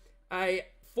 Ronaldo, a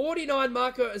 49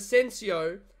 Marco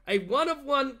Asensio, a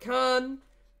 1/1 Khan,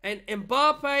 and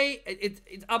Mbappe.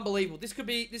 It's unbelievable. This could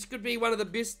be one of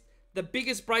the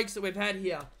biggest breaks that we've had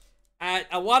here. At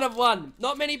a 1/1.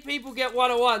 Not many people get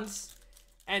 1/1s,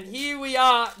 and here we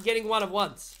are getting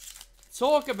 1/1s.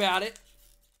 Talk about it.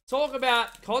 Talk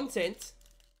about content.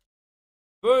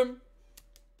 Boom.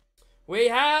 We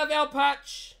have our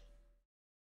patch.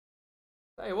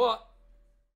 Tell you what,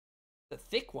 the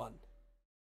thick one.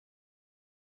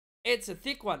 It's a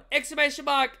thick one. Exclamation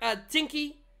mark,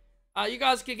 Tinky. You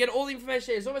guys can get all the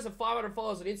information. There's almost 500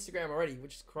 followers on Instagram already,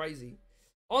 which is crazy.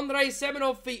 Andrei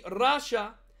Semenov for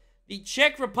Russia. The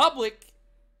Czech Republic.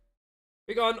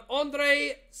 We got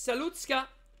Andrei Salutska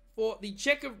for the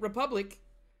Czech Republic.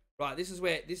 Right, this is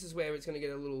where it's going to get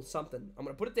a little something. I'm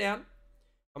going to put it down.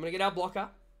 I'm going to get our blocker.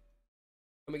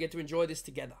 And we get to enjoy this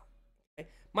together. Okay?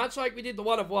 Much like we did the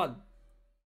 1/1.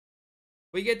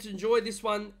 We get to enjoy this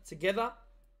one together.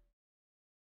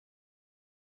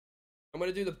 I'm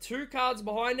going to do the 2 cards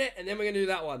behind it, and then we're going to do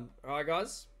that one. Alright,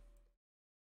 guys?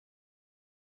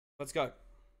 Let's go.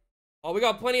 Oh, we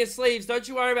got plenty of sleeves. Don't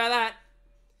you worry about that.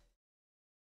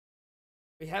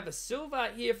 We have a silver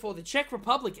here for the Czech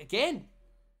Republic again.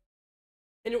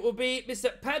 And it will be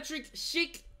Mr. Patrick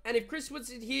Schick. And if Chris was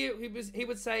in here, he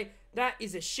would say, that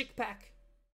is a Schick pack.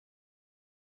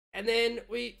 And then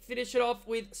we finish it off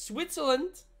with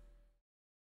Switzerland.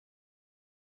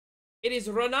 It is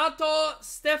Renato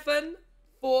Stefan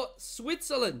for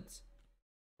Switzerland.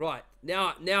 Right.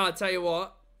 Now I tell you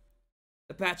what.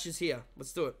 The patch is here.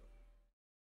 Let's do it.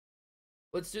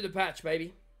 Let's do the patch,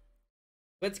 baby.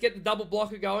 Let's get the double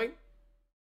blocker going.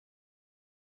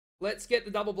 Let's get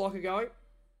the double blocker going.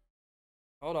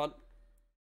 Hold on.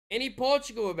 Any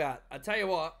Portugal about? I tell you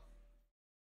what.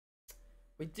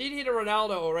 We did hit a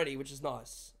Ronaldo already, which is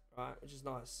nice. Right, which is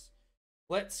nice.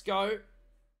 Let's go.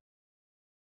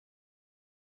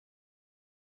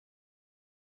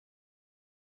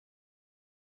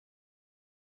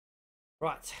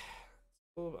 Right.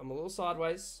 I'm a little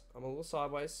sideways.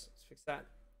 Let's fix that.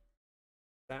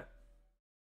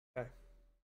 Okay.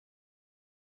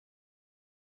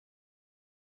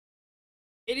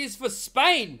 It is for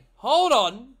Spain. Hold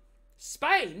on.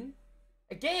 Spain?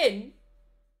 Again?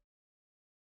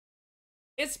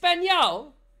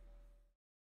 Espanol?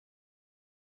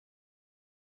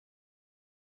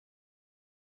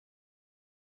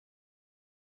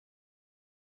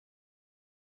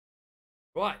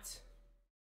 Right.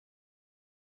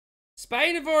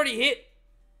 Spain have already hit.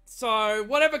 So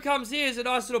whatever comes here is a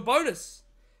nice little bonus.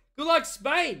 Good luck,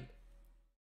 Spain.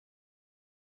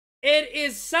 It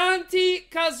is Santi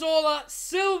Cazorla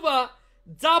Silva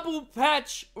double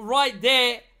patch right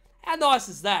there. How nice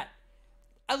is that?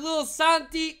 A little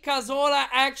Santi Cazorla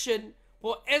action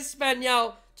for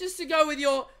Espanol, just to go with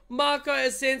your Marco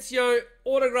Asensio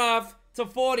autograph to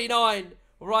 49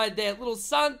 right there. Little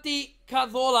Santi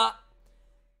Cazorla.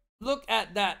 Look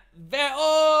at that.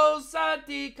 Oh,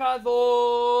 Santi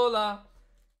Cazorla.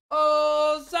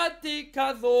 Oh, Santi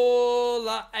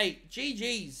Cazorla. Hey,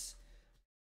 GG's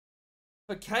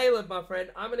for Caleb, my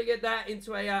friend. I'm going to get that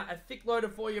into a thick loader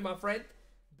for you, my friend.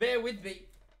 Bear with me.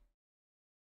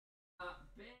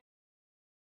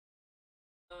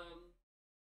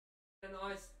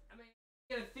 Nice. I mean,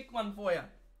 get a thick one for you.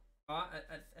 Alright,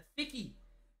 a thickie.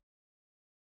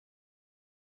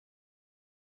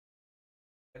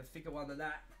 Get a thicker one than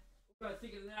that. We'll go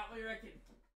thicker than that. What do you reckon?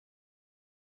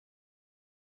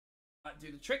 Might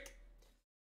do the trick.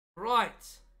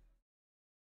 Right.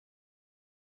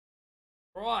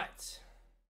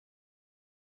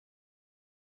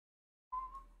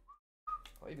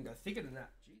 I'll even go thicker than that.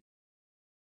 Jeez.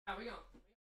 How we going?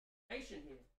 Patient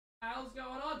here. What the hell's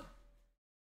going on?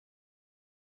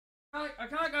 I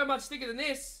can't go much thicker than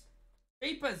this.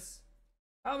 Jeepers.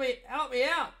 Help me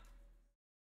out.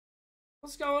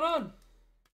 What's going on?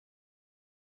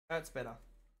 That's better.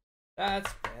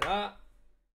 That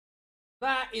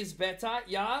is better,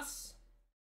 yes.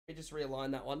 Let me just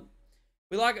realign that one.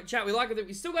 We like it, chat. We like it that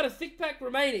we still got a thick pack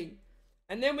remaining.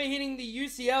 And then we're hitting the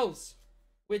UCLs.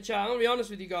 Which, I'm going to be honest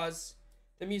with you guys.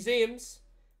 The museums.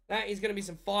 That is going to be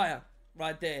some fire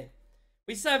right there.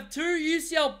 We still have 2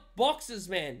 UCL boxes,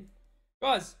 man.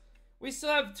 Guys, we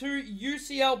still have 2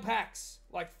 UCL packs.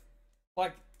 Like,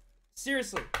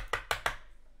 seriously.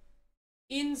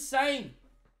 Insane.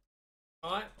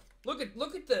 Alright. Look at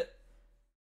the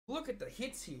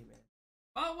hits here, man.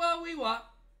 Oh well, we what?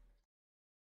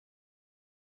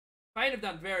 Spain have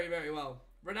done very, very well.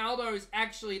 Ronaldo is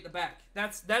actually at the back.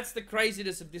 That's the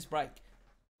craziness of this break.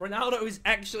 Ronaldo is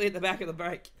actually at the back of the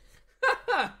break.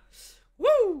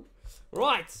 Woo!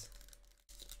 Right.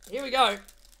 Here we go.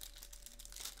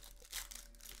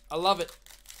 I love it.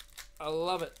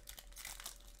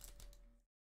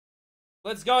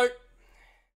 Let's go.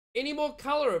 Any more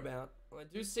color about? I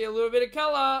do see a little bit of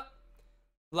color.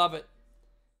 Love it.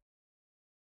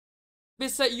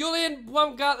 Mr. Julian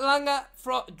Baumgartlinger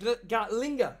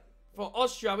from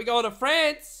Austria. We go to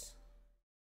France.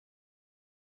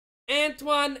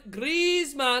 Antoine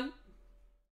Griezmann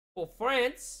for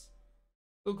France.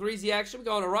 Little greasy action. We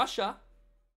go to Russia.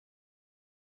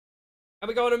 And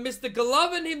we go to Mr.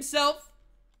 Golovin himself.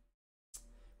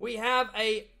 We have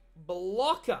a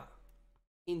blocker.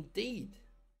 Indeed.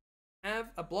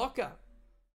 Have a blocker.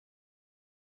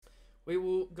 We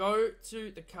will go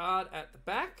to the card at the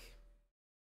back.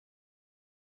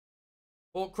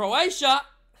 For Croatia.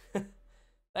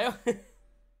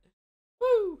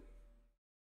 Woo.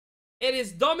 It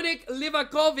is Dominik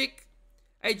Livakovic.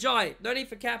 Hey, Jai, no need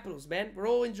for capitals, man. We're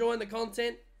all enjoying the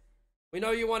content. We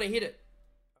know you want to hit it.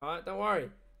 Alright, don't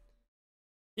worry.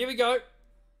 Here we go.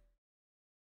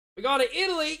 We go to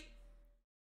Italy.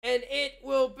 And it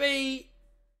will be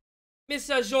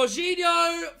Mr.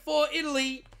 Jorginho for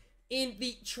Italy in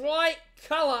the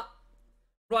tricolour.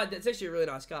 Right, that's actually a really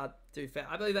nice card, to be fair.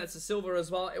 I believe that's a silver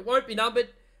as well. It won't be numbered,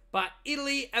 but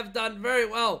Italy have done very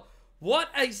well. What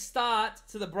a start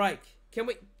to the break. Can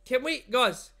we,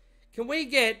 guys, can we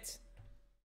get...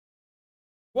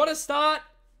 What a start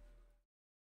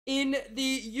in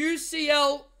the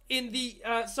UCL, in the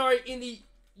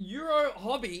Euro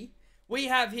Hobby. We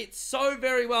have hit so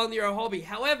very well in the Euro Hobby.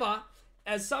 However,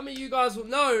 as some of you guys will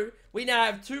know, we now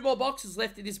have 2 more boxes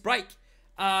left in this break.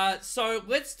 So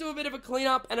let's do a bit of a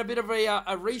cleanup and a bit of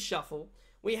a reshuffle.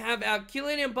 We have our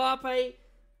Kylian Mbappe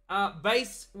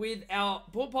base with our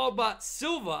Paul Pogba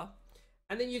silver.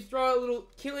 And then you throw a little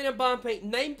Kylian Mbappe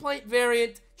nameplate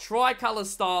variant, tricolor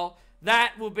style.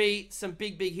 That will be some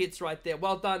big, big hits right there.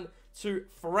 Well done to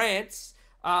France.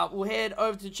 We'll head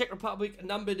over to Czech Republic,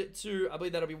 numbered to, I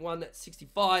believe that'll be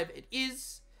 165. It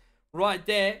is right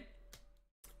there.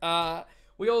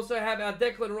 We also have our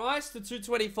Declan Rice to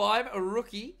 225, a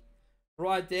rookie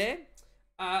right there.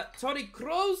 Toni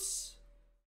Kroos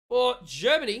for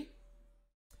Germany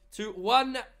to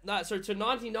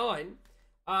 99.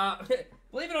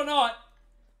 Believe it or not,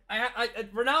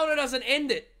 Ronaldo doesn't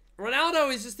end it.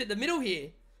 Ronaldo is just in the middle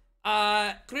here.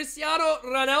 Cristiano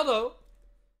Ronaldo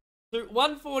to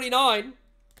 149.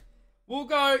 We'll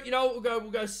go, we'll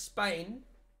go Spain.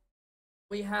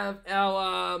 We have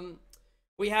our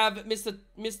Mr.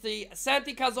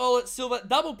 Santi Cazorla silver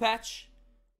double patch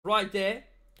right there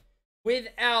with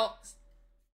our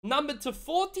number to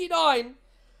 49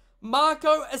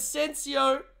 Marco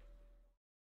Asensio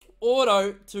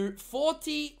auto to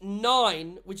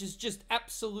 49, which is just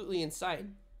absolutely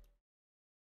insane.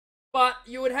 But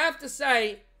you would have to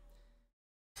say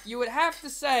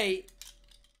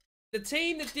the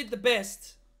team that did the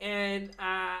best, and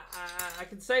I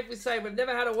can safely say we've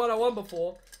never had a 1-on-1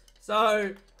 before.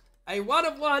 So a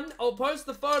 1-of-1. I'll post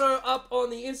the photo up on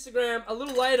the Instagram a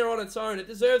little later on its own. It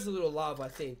deserves a little love, I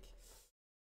think.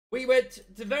 We went,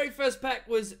 the very first pack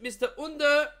was Mr.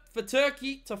 Under for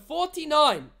Turkey to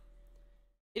 49.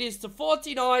 It is to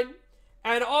 49.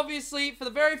 And obviously, for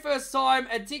the very first time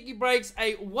at Tinky Breaks,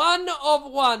 a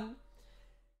 1-of-1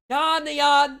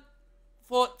 Ghanaian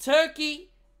for Turkey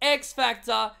X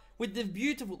Factor with the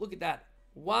beautiful, look at that,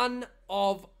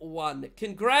 1-of-1.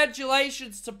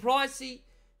 Congratulations to Pricey.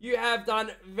 You have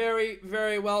done very,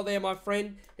 very well there, my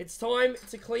friend. It's time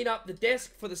to clean up the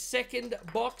desk for the second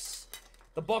box.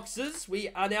 The boxes. We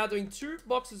are now doing 2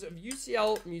 boxes of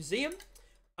UCL Museum.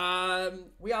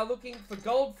 We are looking for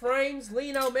gold frames,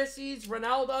 Lionel Messi's,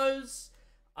 Ronaldo's,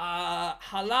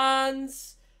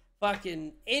 Haaland's,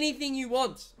 fucking anything you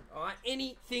want. Alright,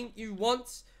 anything you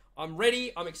want. I'm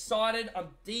ready. I'm excited. I'm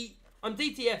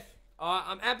DTF.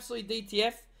 I'm absolutely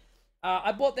DTF.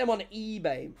 I bought them on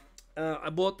eBay. I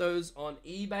bought those on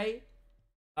eBay.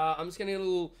 I'm just gonna get a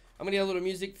little. I'm gonna get a little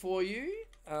music for you.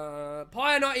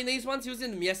 Pie not in these ones. He was in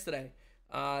them yesterday.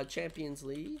 Champions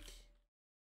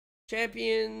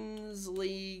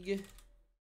League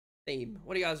theme.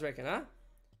 What do you guys reckon, huh?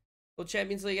 Little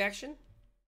Champions League action.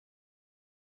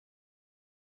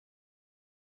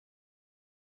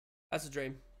 That's a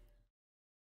dream.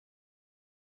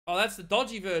 Oh, that's the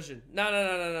dodgy version.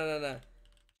 No.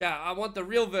 Yeah, I want the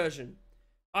real version.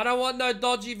 I don't want no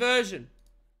dodgy version.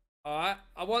 Alright?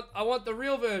 I want the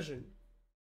real version.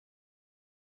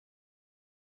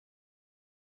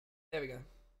 There we go.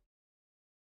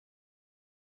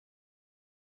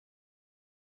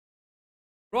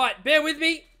 Right, bear with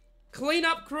me. Clean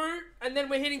up crew, and then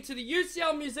we're heading to the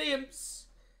UCL museums.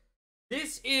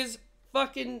 This is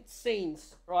fucking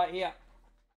scenes right here.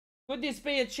 Could this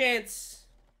be a chance?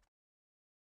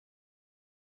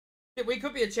 We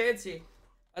could be a chance here.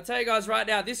 I'll tell you guys right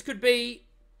now, this could be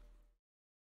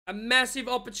a massive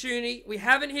opportunity. We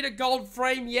haven't hit a gold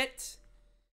frame yet,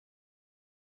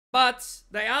 but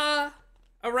they are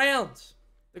around.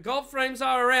 The gold frames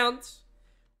are around.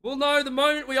 We'll know the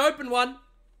moment we open one.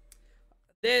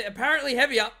 They're apparently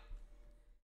heavier,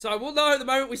 so we'll know the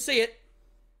moment we see it.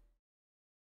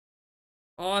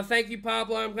 Oh, thank you,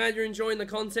 Pablo. I'm glad you're enjoying the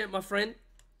content, my friend.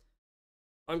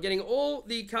 I'm getting all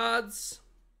the cards,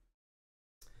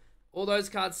 all those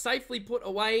cards safely put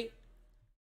away.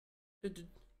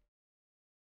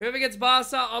 Whoever gets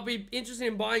Barca, I'll be interested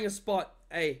in buying a spot.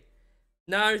 Hey,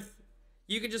 no,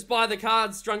 you can just buy the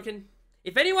cards, drunken.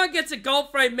 If anyone gets a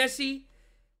gold frame Messi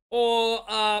or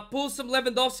pulls some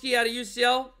Lewandowski out of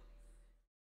UCL,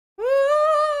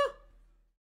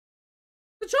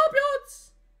 the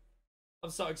champions! I'm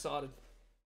so excited.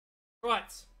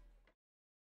 Right.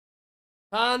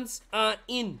 Cards are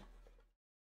in.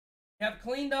 We have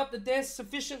cleaned up the desk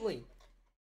sufficiently.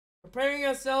 Preparing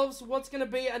ourselves for what's going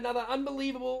to be another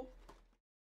unbelievable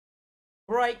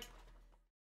break.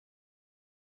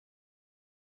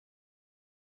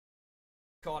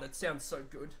 God, it sounds so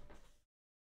good.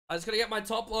 I just got to get my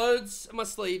top loads and my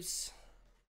sleeves.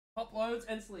 Top loads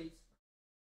and sleeves.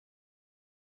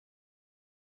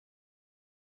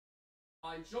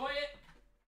 I enjoy it.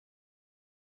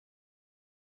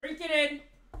 Drink it in.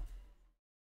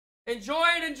 Enjoy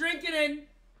it and drink it in.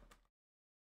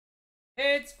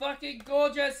 It's fucking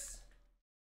gorgeous.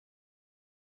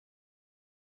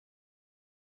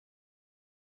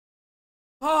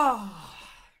 Ah.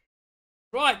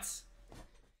 Right.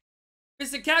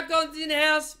 Mr. Capcon's in the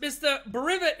house. Mr.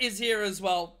 Brivet is here as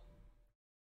well.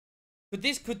 Could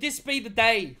this be the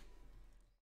day?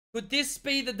 Could this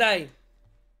be the day?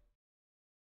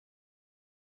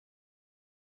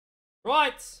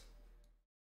 Right.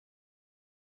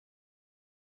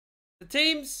 The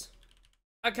teams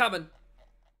are coming.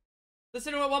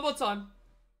 Listen to it one more time.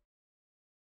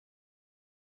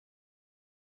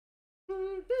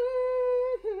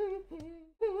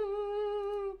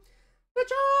 The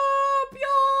champions!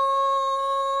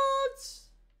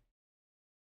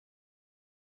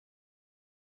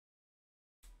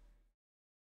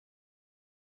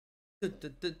 Dun,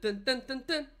 dun, dun, dun, dun, dun,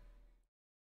 dun.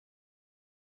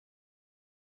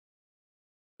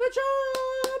 The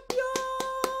champions!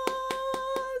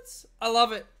 I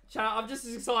love it. I'm just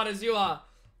as excited as you are.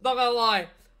 Not gonna lie.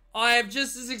 I am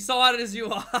just as excited as you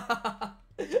are.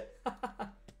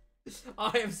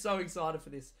 I am so excited for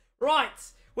this. Right.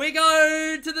 We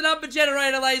go to the number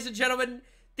generator, ladies and gentlemen.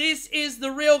 This is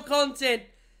the real content.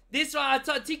 This one,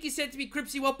 Tinky said to me,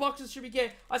 Cripsy, what boxes should we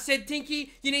get? I said,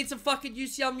 Tinky, you need some fucking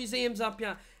UCL museums up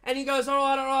here. And he goes,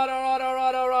 alright.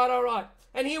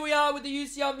 And here we are with the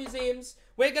UCL museums.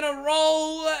 We're going to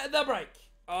roll the break.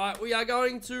 Alright, we are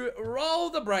going to roll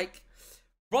the break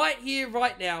right here,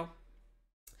 right now.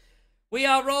 We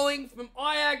are rolling from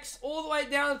Ajax all the way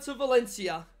down to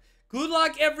Valencia. Good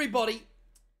luck, everybody.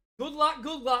 Good luck,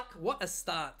 good luck. What a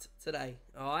start today,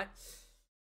 alright?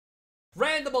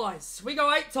 Randomize. We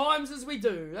go 8 times as we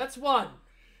do. That's 1.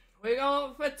 We're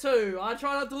going for 2. I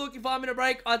try not to look if I'm in a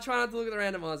break. I try not to look at the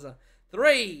randomizer.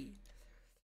 3,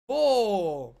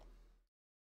 4,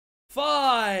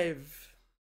 5,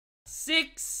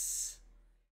 6,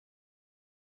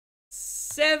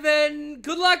 7.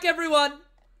 Good luck, everyone.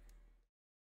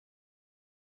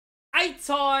 8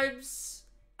 times.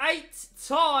 8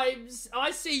 times. I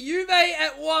see Juve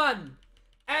at 1.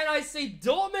 And I see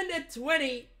Dortmund at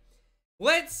 20.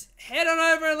 Let's head on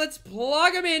over and let's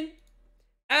plug them in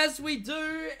as we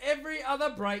do every other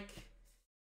break.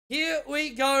 Here we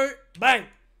go. Bang.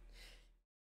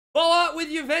 Boa with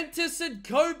Juventus and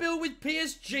Kobil with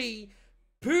PSG.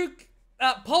 Polk,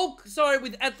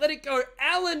 with Atletico.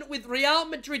 Allen with Real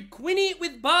Madrid. Quinny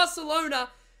with Barcelona.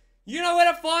 You know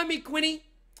where to find me, Quinny.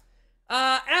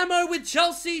 Ammo with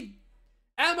Chelsea.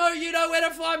 Ammo, you know where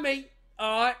to find me.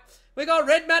 Alright. We got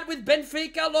Red Matt with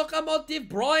Benfica. Lokomotiv.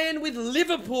 Brian with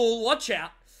Liverpool. Watch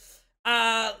out.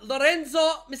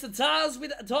 Lorenzo, Mr. Tars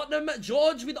with Tottenham.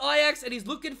 George with Ajax. And he's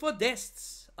looking for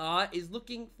Dests. Alright. He's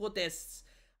looking for Dests.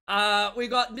 We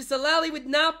got Mr. Lally with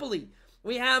Napoli.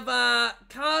 We have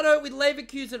Cardo with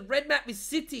Leverkusen. Red Matt with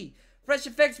City. Fresh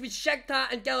Effects with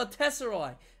Shakhtar and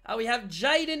Galatasaray. We have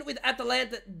Jaden with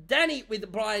Atalanta. Danny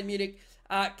with Bayern Munich.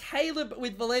 Caleb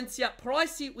with Valencia.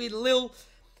 Pricey with Lille.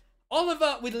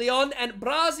 Oliver with Lyon. And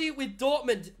Brazi with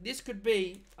Dortmund. This could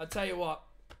be, I'll tell you what,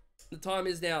 the time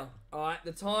is now. Alright,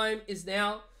 the time is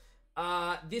now.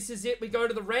 This is it. We go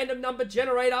to the random number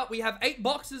generator. We have 8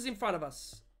 boxes in front of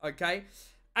us. Okay?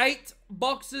 8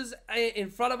 boxes in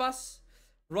front of us.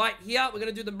 Right here. We're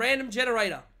going to do the random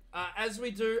generator. As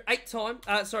we do 8 times.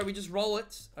 Sorry, we just roll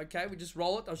it. Okay, we just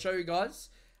roll it. I'll show you guys.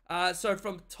 So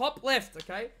from top left,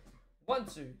 okay. 1,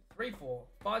 2, 3, 4,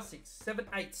 5, 6, 7,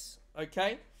 8.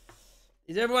 Okay.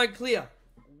 Is everyone clear?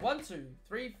 1, 2,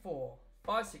 3, 4,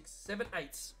 5, 6, 7,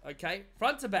 8. Okay.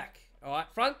 Front to back. Alright,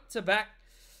 front to back.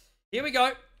 Here we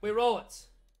go. We roll it.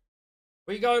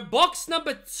 We go box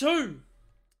number 2.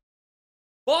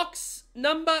 Box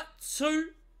number 2.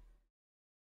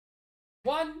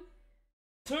 1,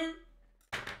 2.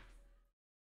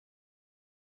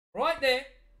 Right there.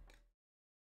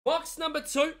 Box number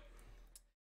 2.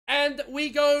 And we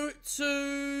go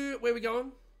to... Where are we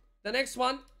going? The next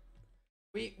one.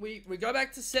 We go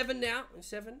back to 7 now.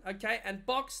 7. Okay. And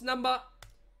box number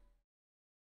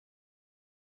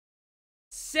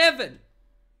 7.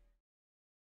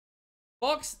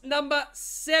 Box number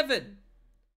 7.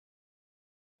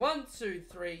 1, 2,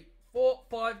 3, 4,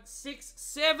 5, 6,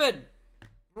 7.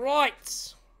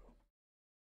 Right.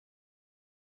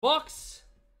 Box.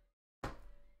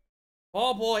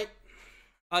 Oh boy.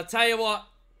 I'll tell you what.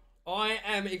 I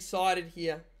am excited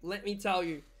here. Let me tell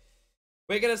you.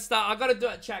 We're going to start. I've got to do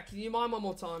it, chat. Can you mind one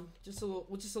more time? Just a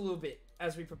little bit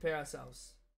as we prepare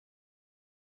ourselves.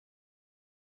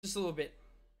 Just a little bit.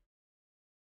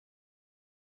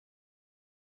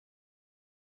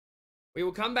 We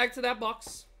will come back to that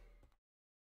box.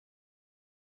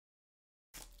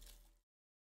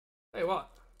 Hey, what?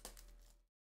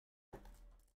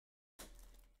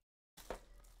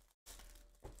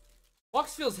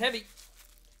 Box feels heavy,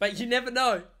 but you never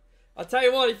know. I'll tell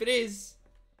you what, if it is,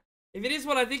 If it is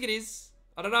what I think it is,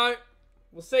 I don't know.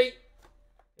 We'll see.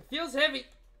 It feels heavy.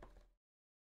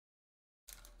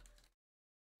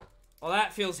 Oh,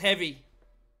 that feels heavy.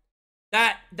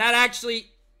 That actually...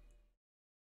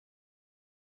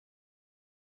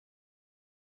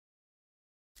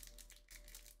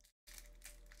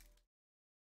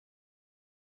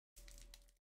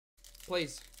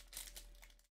 Please.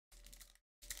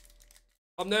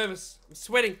 I'm nervous. I'm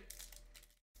sweating.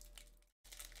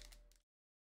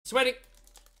 Sweating.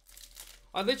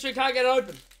 I literally can't get it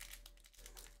open.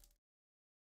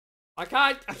 I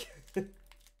can't.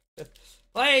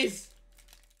 Please.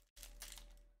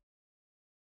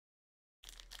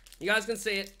 You guys can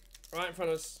see it right in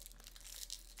front of us.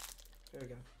 Here we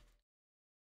go.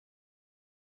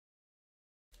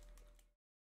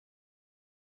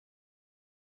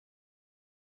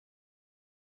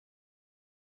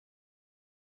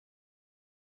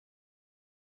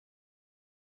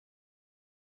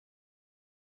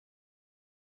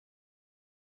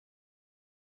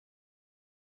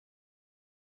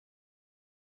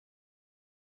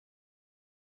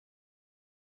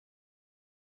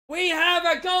 We have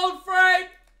a gold frame!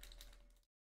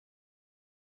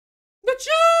 The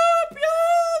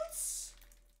champions!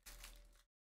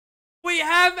 We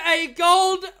have a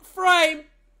gold frame!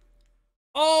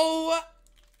 Oh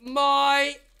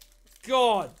my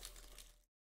god.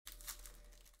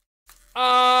 Ha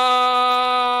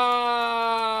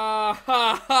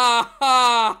ha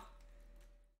ha.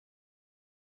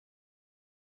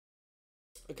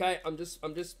 Okay, I'm just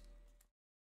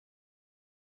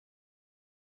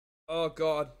oh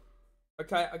god.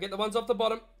 Okay, I get the ones off the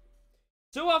bottom.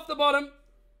 2 off the bottom.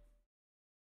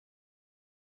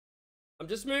 I'm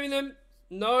just moving them.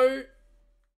 No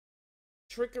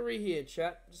trickery here,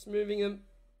 chat. Just moving them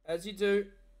as you do.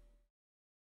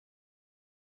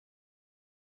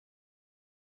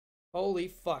 Holy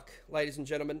fuck, ladies and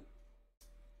gentlemen.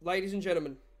 Ladies and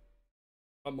gentlemen.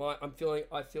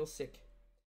 I feel sick.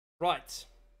 Right.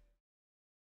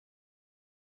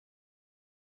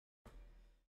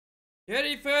 You heard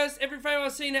it first. Every frame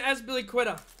I've seen it as Billy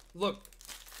Quitter. Look.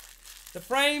 The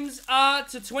frames are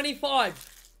to 25.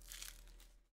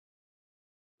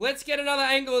 Let's get another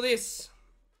angle of this.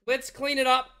 Let's clean it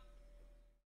up.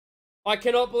 I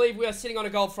cannot believe we are sitting on a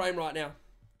gold frame right now.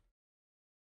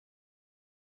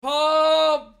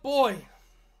 Oh boy.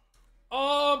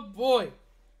 Oh boy.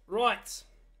 Right.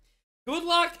 Good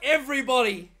luck,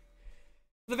 everybody.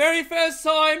 For the very first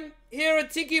time here at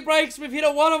TinkyozBreaks, we've hit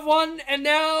a 1 of 1, and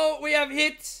now we have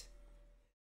hit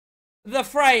the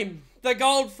frame, the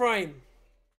gold frame.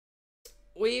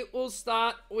 We will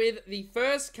start with the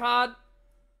first card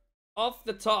off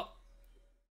the top.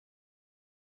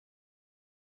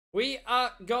 We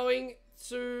are going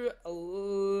to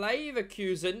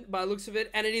Leverkusen by the looks of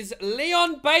it, and it is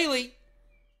Leon Bailey.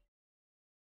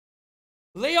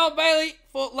 Leon Bailey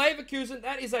for Leverkusen.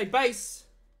 That is a base.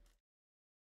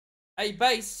 A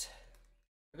base.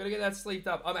 I'm gonna get that sleeved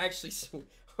up. I'm actually shaking.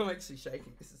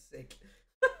 This is sick.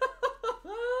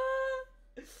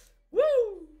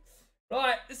 Woo!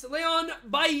 Right, this is Leon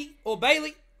Bailey or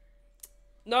Bailey.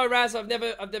 No, Raz, I've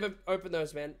never opened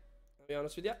those, man. I'll be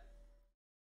honest with you.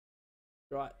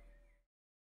 Right.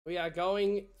 We are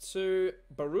going to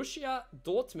Borussia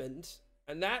Dortmund,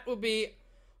 and that will be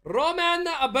Roman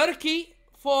Aberki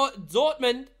for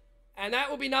Dortmund, and that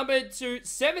will be numbered to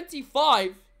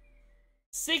 75.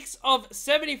 6 of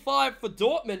 75 for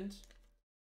Dortmund.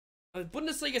 A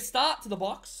Bundesliga start to the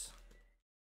box.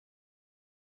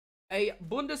 A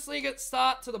Bundesliga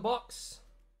start to the box.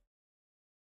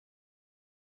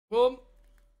 Boom.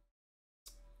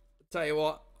 Tell you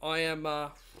what, I'm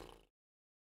on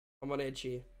edge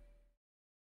here.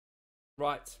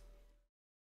 Right.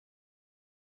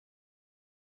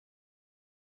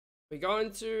 We're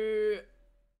going to...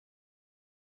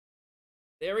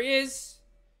 There he is.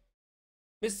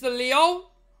 Mr.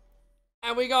 Leo.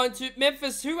 And we're going to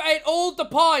Memphis, who ate all the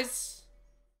pies.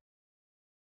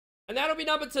 And that'll be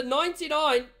numbered to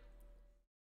 99.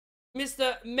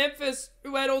 Mr. Memphis,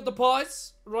 who ate all the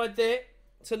pies. Right there.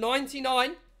 To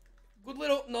 99. Good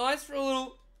little, nice for a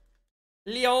little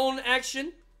Leon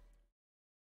action.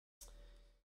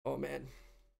 Oh, man.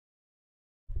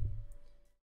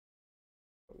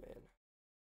 Oh, man.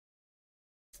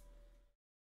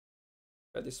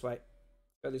 Go this way.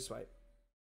 Go this way.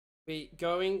 We're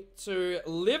going to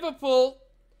Liverpool.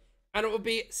 And it will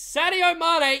be Sadio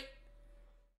Mane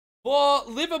for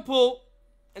Liverpool.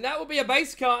 And that will be a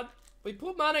base card. We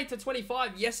put Mane to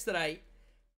 25 yesterday.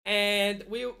 And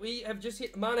we have just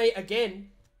hit Mane again.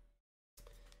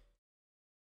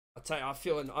 I'll tell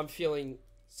you, I'm feeling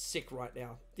sick right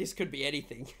now. This could be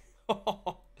anything.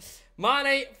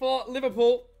 Mane for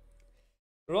Liverpool.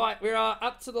 Right, we are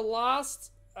up to the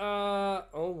last.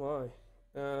 Oh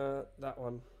my. That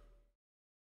one.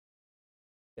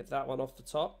 Get that one off the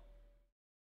top.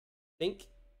 Think.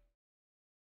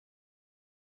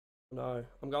 No,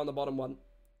 I'm going the bottom one.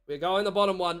 We're going the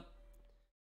bottom one.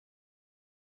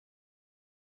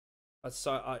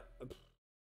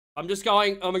 I'm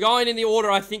going in the order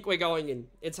I think we're going in.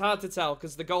 It's hard to tell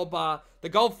because the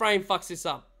gold frame fucks this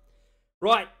up.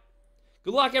 Right.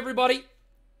 Good luck, everybody.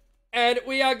 And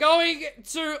we are going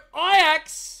to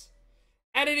Ajax.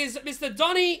 And it is Mr.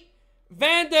 Donny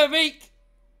van der Beek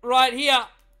right here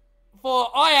for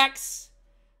Ajax.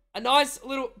 A nice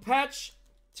little patch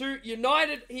to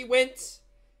United he went.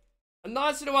 A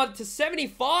nice little one to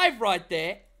 75 right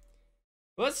there.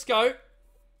 Let's go.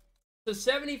 To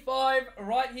 75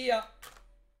 right here.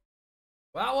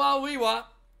 Wow, we were.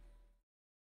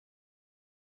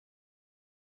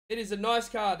 It is a nice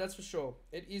card, that's for sure.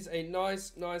 It is a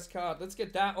nice card. Let's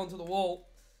get that onto the wall.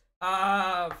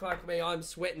 Fuck me, I'm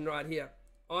sweating right here.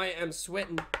 I am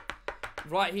sweating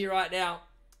right here, right now.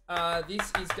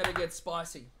 This is gonna get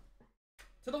spicy.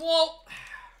 To the wall.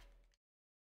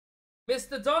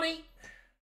 Mr. Donny,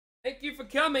 thank you for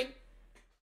coming.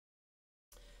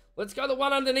 Let's go the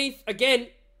one underneath again.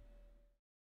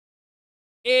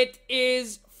 It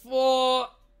is for,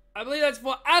 I believe that's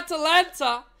for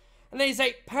Atalanta. And there is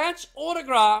a patch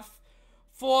autograph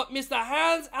for Mr.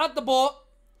 Hans Atterbort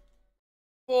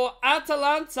for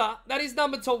Atalanta. That is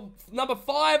number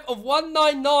 5 of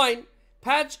 199.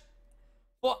 Patch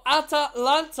for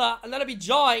Atalanta. And that'll be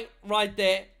Jai right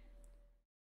there.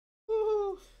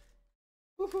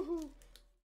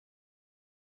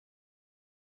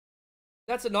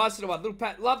 That's a nice little one. Little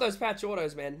patch. Love those patch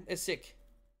autos, man. They're sick.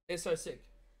 They're so sick.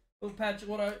 Little patch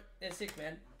auto. They're sick,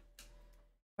 man.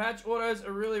 Patch autos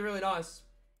are really nice.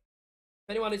 If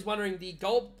anyone is wondering, the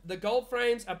gold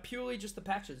frames are purely just the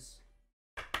patches.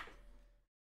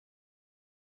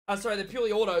 Sorry, they're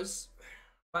purely autos.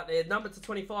 But they're numbered to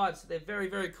 25, so they're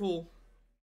very cool.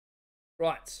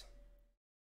 Right. Let's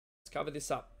cover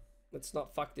this up. Let's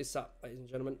not fuck this up, ladies and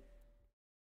gentlemen.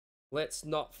 Let's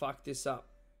not fuck this up.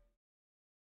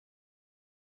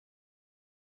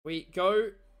 We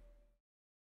go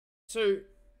to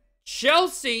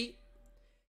Chelsea.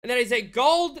 And that is a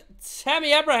gold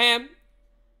Tammy Abraham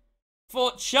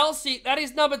for Chelsea. That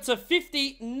is numbered to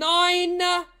 59.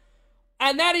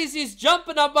 And that is his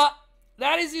jumper number.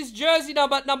 That is his jersey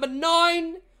number. Number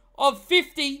 9 of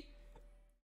 50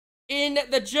 in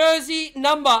the jersey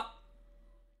number.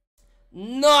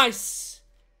 Nice.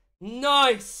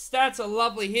 Nice. That's a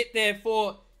lovely hit there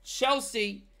for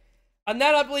Chelsea. And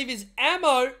that, I believe, is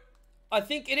ammo. I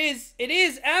think it is. It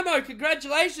is ammo.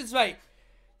 Congratulations, mate.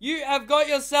 You have got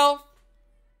yourself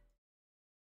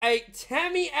a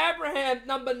Tammy Abraham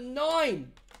number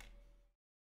 9.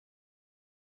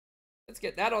 Let's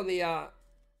get that on the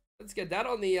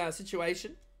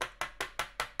situation.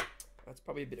 That's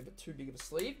probably a bit of a too big of a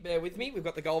sleeve. Bear with me. We've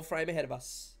got the gold frame ahead of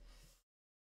us.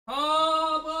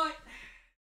 Oh boy.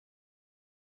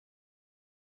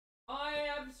 I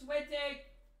am sweating.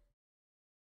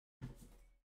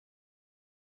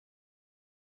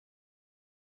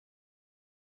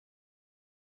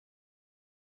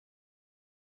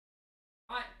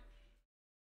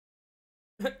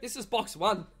 This is box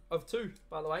 1 of 2,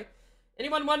 by the way.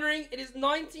 Anyone wondering? It is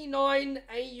 99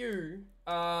 AU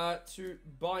to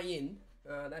buy in.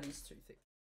 That is too thick.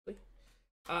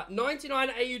 99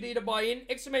 AUD to buy in.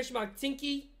 Exclamation mark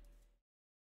Tinky.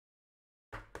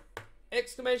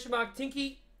 Exclamation mark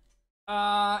Tinky.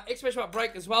 Exclamation mark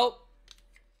break as well.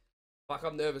 Fuck,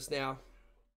 I'm nervous now.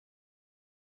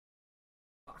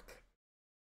 Fuck.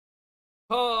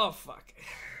 Oh, fuck.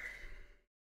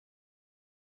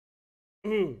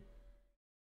 Good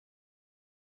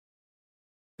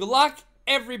luck,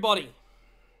 everybody.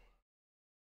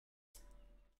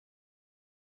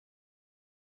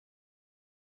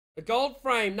 The gold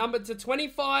frame, numbered to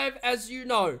 25, as you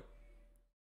know.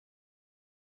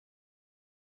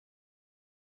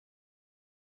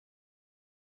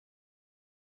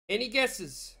 Any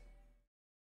guesses?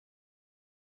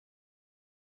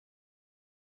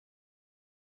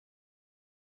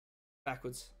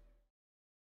 Backwards.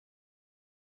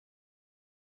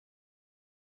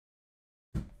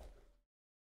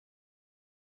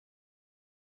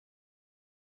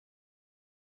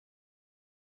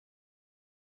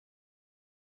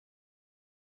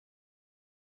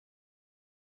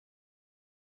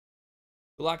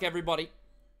 Good luck, everybody.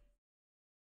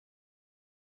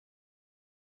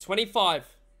 25.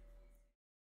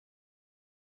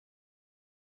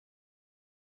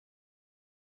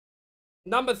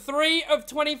 Number 3 of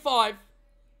 25.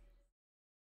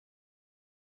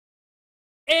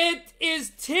 It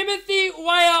is Timothy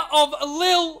Weah of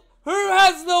Lil. Who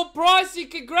has Lil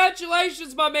Pricey?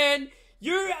 Congratulations, my man.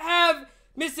 You have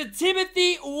Mr.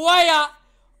 Timothy Weah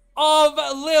of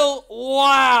Lil.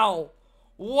 Wow.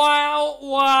 Wow,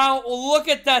 wow. Look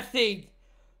at that thing.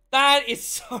 That is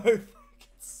so fucking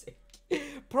sick.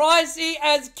 Pricey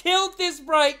has killed this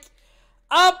break.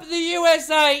 Up the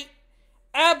USA.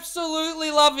 Absolutely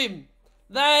love him.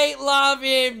 They love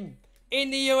him in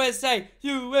the USA.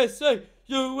 USA,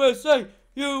 USA,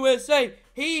 USA.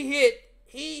 He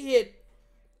hit.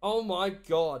 Oh my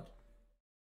God.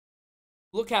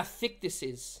 Look how thick this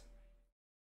is.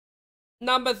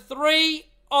 Number 3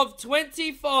 of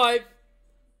 25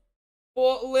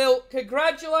 for Lil.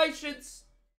 Congratulations.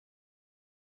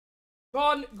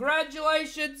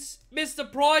 Congratulations,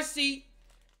 Mr. Pricey.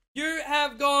 You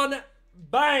have gone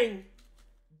bang,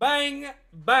 bang,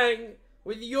 bang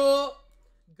with your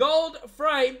gold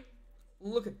frame.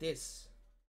 Look at this.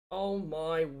 Oh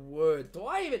my word. Do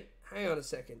I even... Hang on a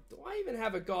second. Do I even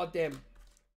have a goddamn...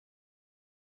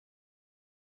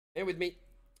 Bear with me.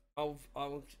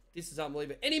 This is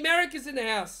unbelievable. Any Americans in the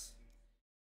house?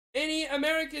 Any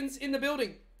Americans in the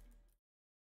building?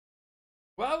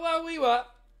 Well, we were.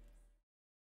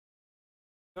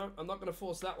 No, I'm not going to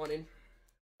force that one in.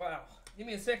 Wow. Give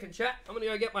me a second, chat. I'm going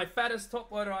to go get my fattest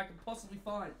top loader I can possibly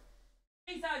find.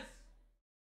 Jesus!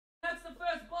 That's the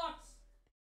first box.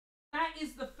 That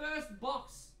is the first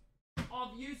box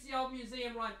of UCL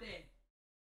Museum right there.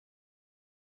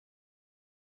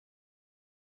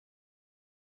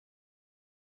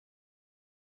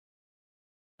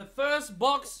 The first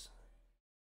box.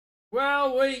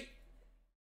 Well,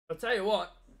 I'll tell you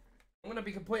what. I'm going to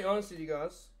be completely honest with you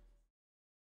guys.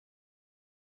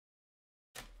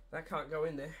 That can't go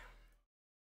in there.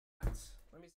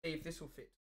 Let me see if this will fit.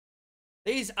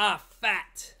 These are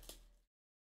fat.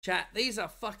 Chat, these are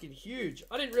fucking huge.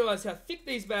 I didn't realize how thick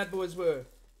these bad boys were.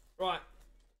 Right.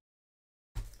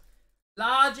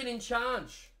 Large and in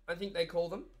charge, I think they call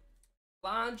them.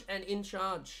 Large and in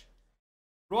charge.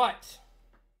 Right.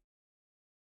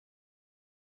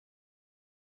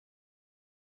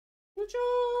 The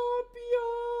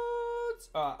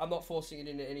champions. I'm not forcing it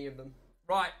into any of them.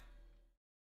 Right.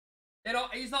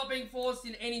 He's not being forced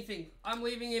in anything. I'm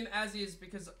leaving him as is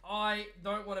because I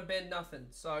don't want to bend nothing.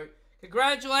 So,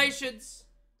 congratulations.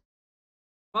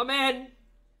 My man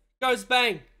goes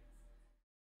bang.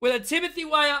 With a Timothy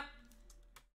Weah.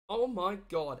 Oh my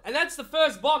God. And that's the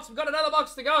first box. We've got another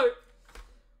box to go.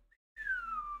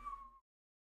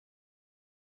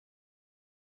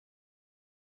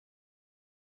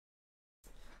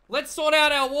 Let's sort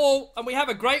out our wall. And we have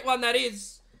a great one that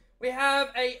is. We have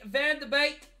a Van de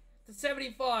Beek to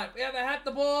 75. We have a Hat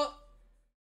de Boer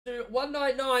to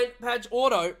 199 patch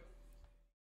auto.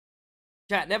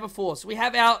 Chat, never force. We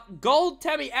have our gold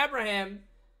Tammy Abraham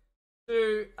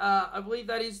to, I believe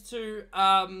that is to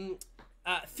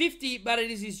 50, but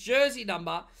it is his jersey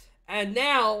number. And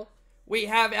now we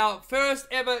have our first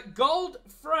ever gold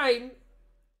frame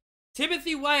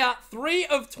Timothy Weah 3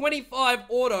 of 25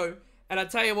 auto. And I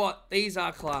tell you what, these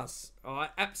are class. All right,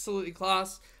 absolutely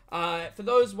class. For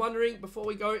those wondering, before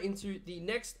we go into the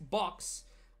next box,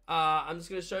 I'm just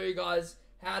going to show you guys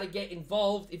how to get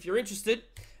involved if you're interested.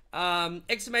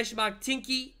 Exclamation mark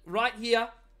Tinky right here.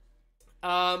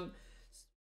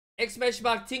 Exclamation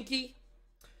mark Tinky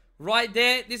right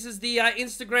there. This is the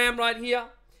Instagram right here.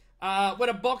 When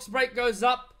a box break goes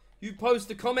up, you post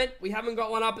a comment. We haven't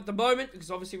got one up at the moment because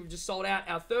obviously we've just sold out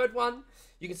our third one.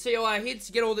 You can see all our hits,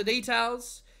 get all the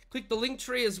details. Click the link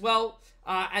tree as well.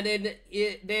 And then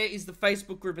there is the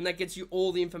Facebook group, and that gets you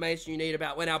all the information you need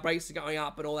about when our breaks are going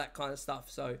up and all that kind of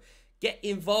stuff. So get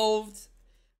involved.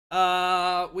 We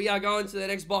are going to the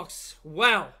next box.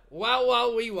 Wow.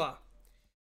 Wow, we were.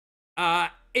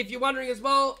 If you're wondering as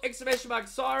well, exclamation mark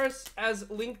Cyrus as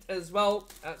linked as well.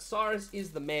 Cyrus is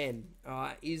the man.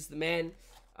 Is the man.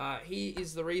 He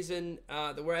is the reason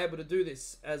that we're able to do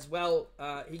this as well.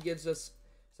 He gives us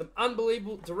some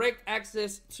unbelievable direct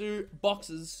access to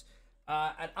boxes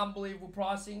at unbelievable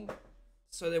pricing.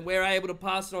 So then we're able to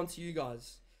pass it on to you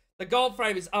guys. The gold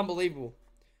frame is unbelievable.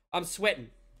 I'm sweating.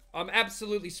 I'm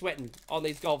absolutely sweating on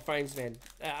these gold frames, man.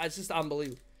 It's just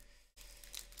unbelievable.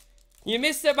 You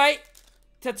missed it, mate.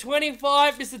 To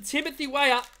 25, Mr. Timothy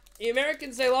Weah. The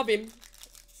Americans, they love him.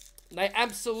 They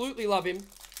absolutely love him.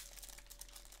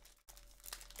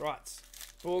 Right.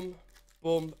 Boom,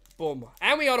 boom, boom.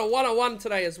 And we got a 101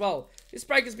 today as well. This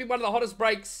break has been one of the hottest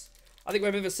breaks I think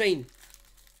we've ever seen.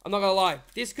 I'm not going to lie.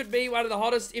 This could be one of the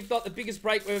hottest, if not the biggest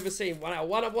break we've ever seen. One of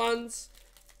our 101s.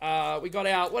 We got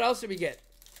our... What else did we get?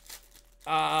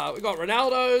 We got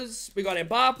Ronaldo's. We got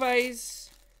Mbappe's.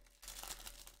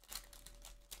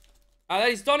 That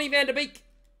is Donny van der Beek.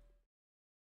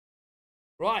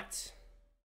 Right.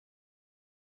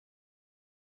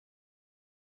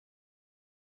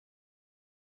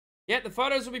 Yeah, the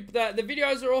photos will be... The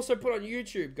videos are also put on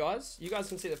YouTube, guys. You guys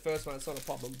can see the first one. It's not a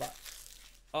problem, but...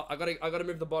 Oh, I gotta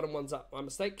move the bottom ones up. My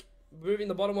mistake. Moving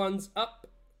the bottom ones up.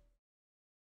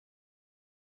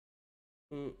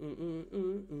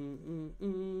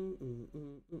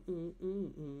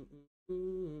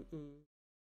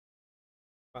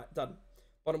 Right, done.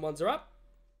 Bottom ones are up.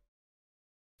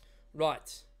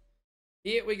 Right.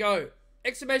 Here we go.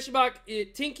 Exclamation mark,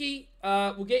 Tinky.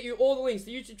 Will get you all the links.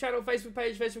 The YouTube channel, Facebook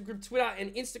page, Facebook group, Twitter,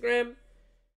 and Instagram.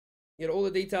 You get all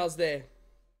the details there.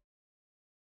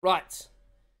 Right.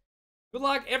 Good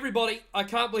luck, everybody. I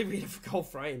can't believe we hit a gold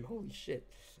frame. Holy shit.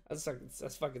 That's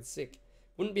fucking sick.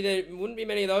 Wouldn't be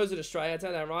many of those in Australia, I'll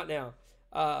tell you that right now.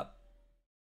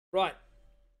 Right.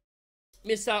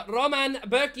 Mr. Roman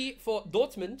Berkey for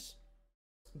Dortmund.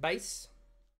 Base.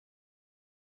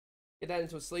 Get that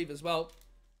into a sleeve as well.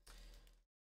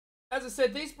 As I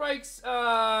said, these breaks,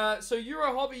 so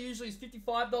Euro Hobby usually is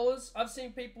 $55. I've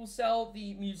seen people sell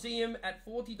the museum at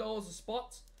 $40 a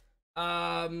spot.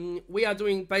 We are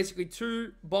doing basically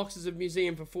 2 boxes of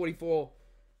museum for $44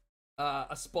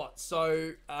 a spot.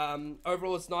 So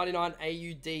overall it's 99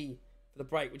 AUD for the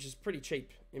break, which is pretty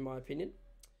cheap in my opinion.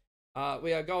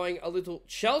 We are going a little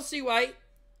Chelsea way,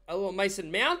 a little Mason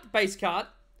Mount base card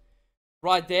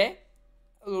right there,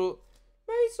 a little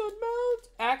Mason Mount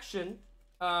action.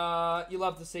 You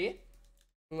love to see it.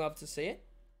 You love to see it.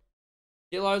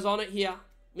 Dillo's on it here,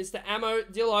 Mr. Ammo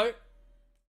Dillo.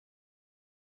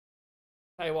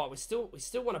 Tell you what, we still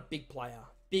want a big player,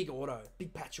 big auto,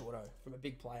 big patch auto from a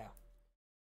big player.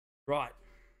 Right.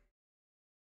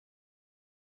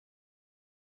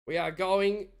 We are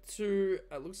going to,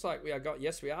 it looks like we are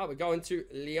yes we are. We're going to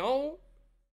Lyon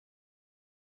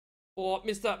for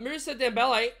Mr. Moussa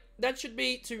Dembele. That should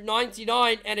be to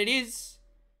 99, and it is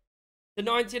to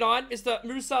 99, Mr.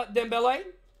 Moussa Dembele.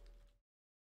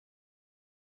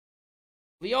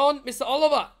 Lyon, Mr.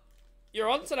 Oliver, you're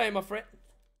on today, my friend.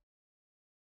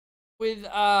 With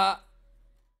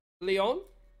Lyon.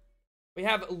 We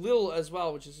have Lille as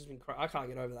well, which has just been I can't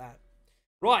get over that.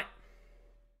 Right.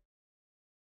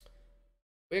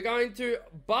 We're going to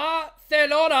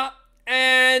Barcelona,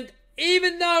 and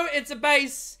even though it's a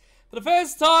base, for the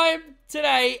first time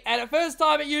today, and the first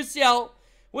time at UCL,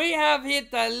 we have hit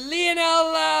the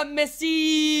Lionel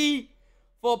Messi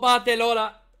for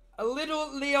Barcelona. A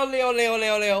little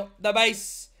Leo, the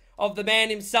base of the man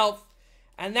himself.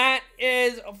 And that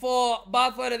is for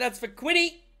Barcelona. That's for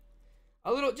Quinny.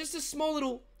 Just a small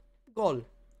little goal.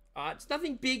 It's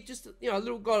nothing big, just, a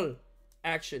little goal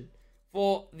action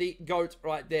for the GOAT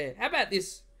right there. How about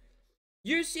this?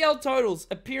 UCL totals,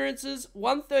 appearances,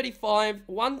 135,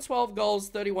 112 goals,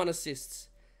 31 assists.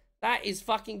 That is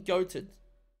fucking goated.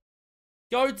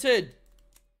 Goated.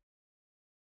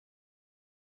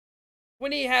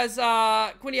 Quinny has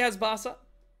Barca.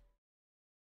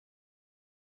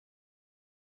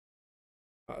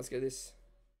 Alright, let's get this.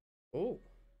 Oh.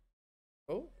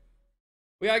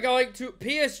 We are going to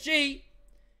PSG.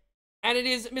 And it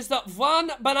is Mr. Van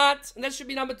Banat. And that should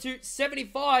be number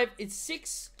 275. It's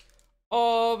 6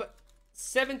 of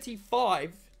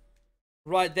 75.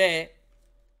 Right there.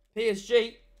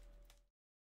 PSG.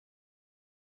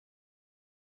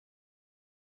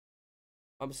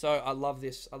 I love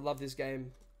this. I love this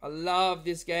game. I love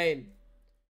this game.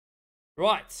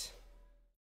 Right.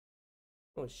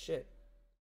 Oh, shit.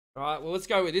 Alright, well, let's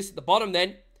go with this at the bottom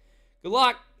then. Good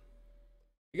luck.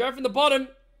 We go from the bottom.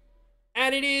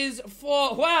 And it is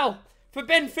for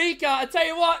Benfica. I tell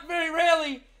you what, very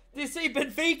rarely do you see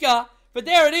Benfica. But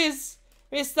there it is.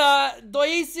 Mr.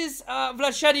 Doisis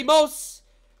Vlachadimos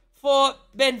for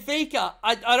Benfica.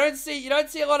 You don't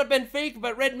see a lot of Benfica,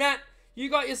 but Red Matt, you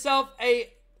got yourself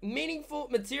a meaningful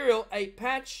material, a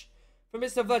patch for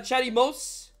Mr.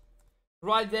 Vlachadimos.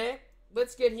 Right there.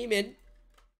 Let's get him in.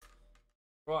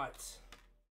 Right.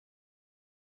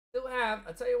 Still have,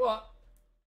 I tell you what.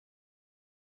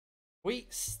 We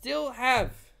still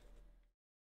have.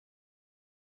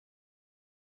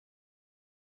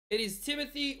 It is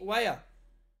Timothy Weah.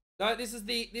 No, this is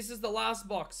the last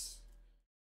box.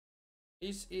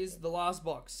 This is the last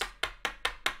box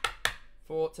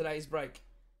for today's break.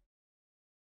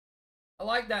 I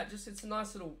like that. Just it's a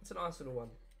nice little one,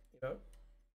 you know.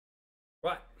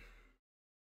 Right.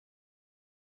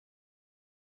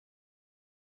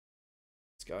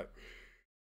 Let's go.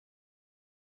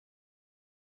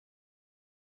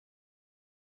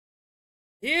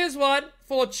 Here's one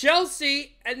for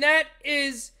Chelsea, and that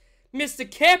is Mr.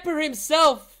 Kepa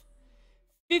himself.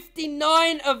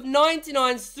 59 of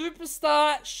 99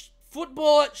 superstar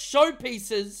football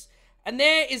showpieces. And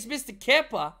there is Mr.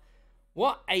 Kepa.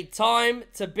 What a time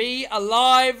to be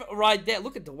alive right there.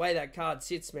 Look at the way that card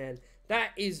sits, man. That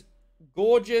is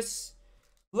gorgeous.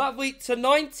 Lovely. To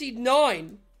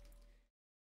 99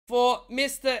 for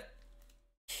Mr.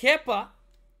 Kepa.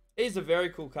 It is a very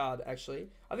cool card, actually.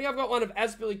 I think I've got one of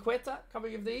Azpilicueta.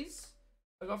 Coming of these.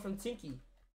 I got from Tinky.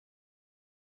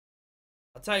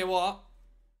 I'll tell you what,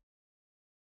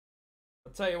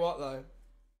 though.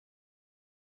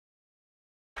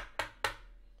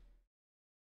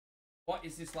 What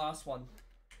is this last one?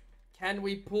 Can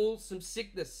we pull some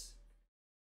sickness?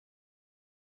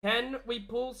 Can we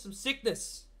pull some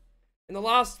sickness? In the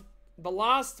last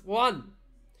one.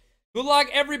 Good luck,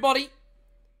 everybody.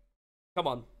 Come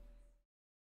on.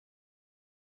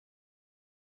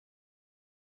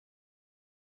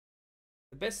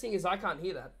 The best thing is I can't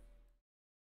hear that.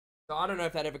 So I don't know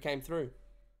if that ever came through.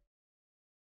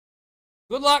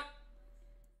 Good luck.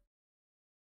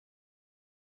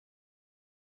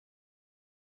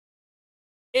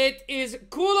 It is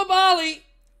Koulibaly.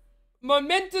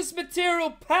 Momentous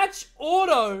material patch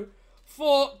auto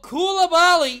for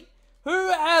Koulibaly,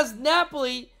 who has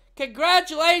Napoli.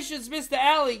 Congratulations, Mr.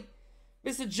 Ali.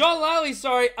 Mr. John Lally,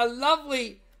 sorry. A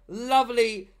lovely,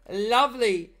 lovely,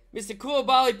 lovely Mr.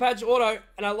 Koulibaly patch auto.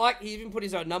 And I like he even put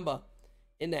his own number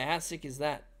in there. How sick is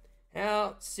that?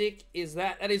 How sick is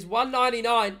that? That is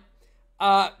 $1.99.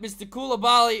 Mr.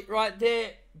 Koulibaly right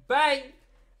there. Bang.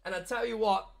 And I tell you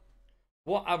what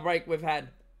a break we've had.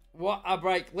 What a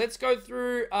break. Let's go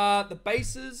through the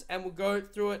bases and we'll go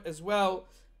through it as well.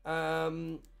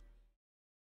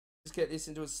 Just get this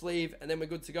into a sleeve and then we're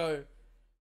good to go.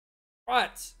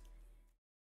 Right.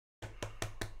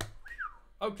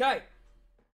 Okay.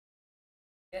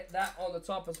 Get that on the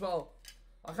top as well.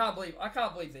 I can't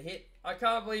believe the hit. I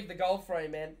can't believe the gold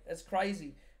frame, man. It's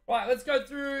crazy. Right, let's go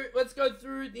through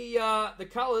the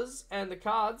colors and the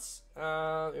cards.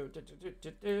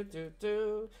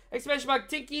 Exclamation mark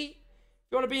Tinky. If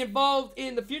you want to be involved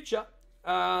in the future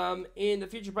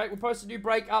break, we'll post a new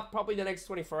break up probably the next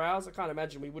 24 hours. I can't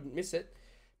imagine we wouldn't miss it.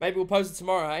 Maybe we'll post it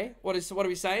tomorrow, eh? What are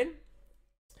we saying?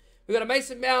 We've got a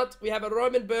Mason Mount. We have a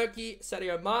Roman Berkey,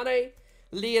 Sadio Mane,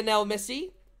 Lionel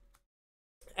Messi,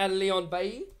 and Leon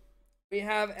Bailly. We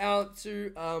have our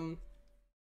two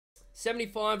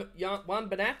 75 Juan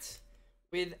Bernat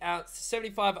with our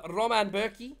 75 Roman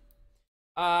Berkey,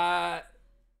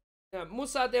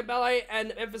 Moussa Dembele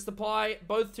and Memphis Depay,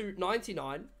 both to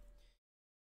 99.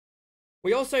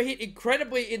 We also hit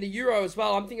incredibly in the Euro as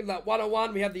well. I'm thinking that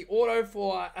 101. We have the auto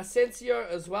for Asensio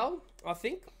as well, I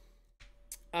think.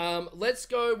 Let's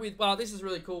go with, well, this is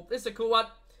really cool. This is a cool one.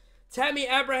 Tammy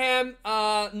Abraham,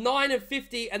 9 of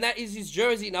 50, and that is his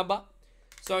jersey number.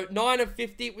 So 9 of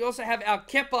 50. We also have our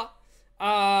Kepa,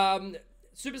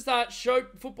 superstar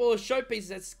footballer showpiece.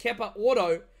 That's Kepa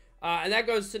auto, and that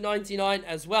goes to 99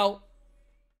 as well.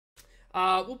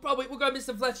 We'll go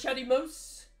Mr. Fletchatty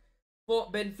Moose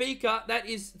for Benfica. That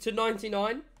is to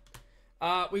 99.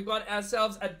 We've got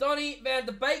ourselves a Donny van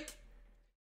de Beek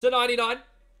to 99.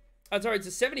 Sorry,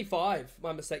 to 75.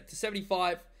 My mistake. To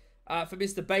 75 for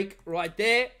Mr. Bake right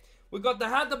there. We've got the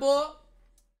Hadabor.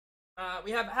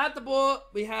 We have Hadabor.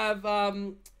 We have,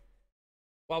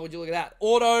 why would you look at that?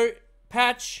 Auto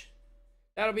patch.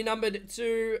 That'll be numbered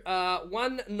to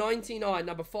 199.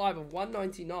 Number 5 of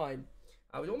 199.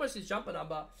 We almost his jumper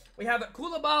number. We have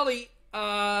Koulibaly.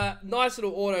 Nice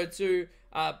little auto to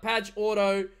patch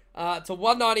auto to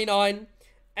 199.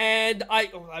 And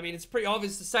I mean, it's pretty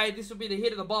obvious to say this will be the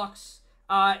hit of the box.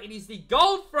 It is the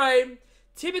gold frame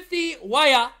Timothy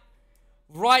Weah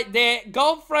right there.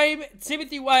 Gold frame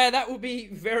Timothy Weah. That will be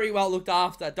very well looked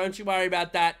after. Don't you worry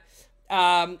about that.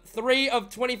 3 of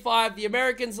 25. The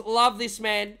Americans love this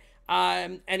man.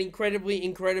 And incredibly,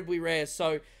 incredibly rare.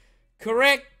 So,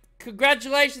 correct.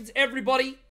 Congratulations, everybody.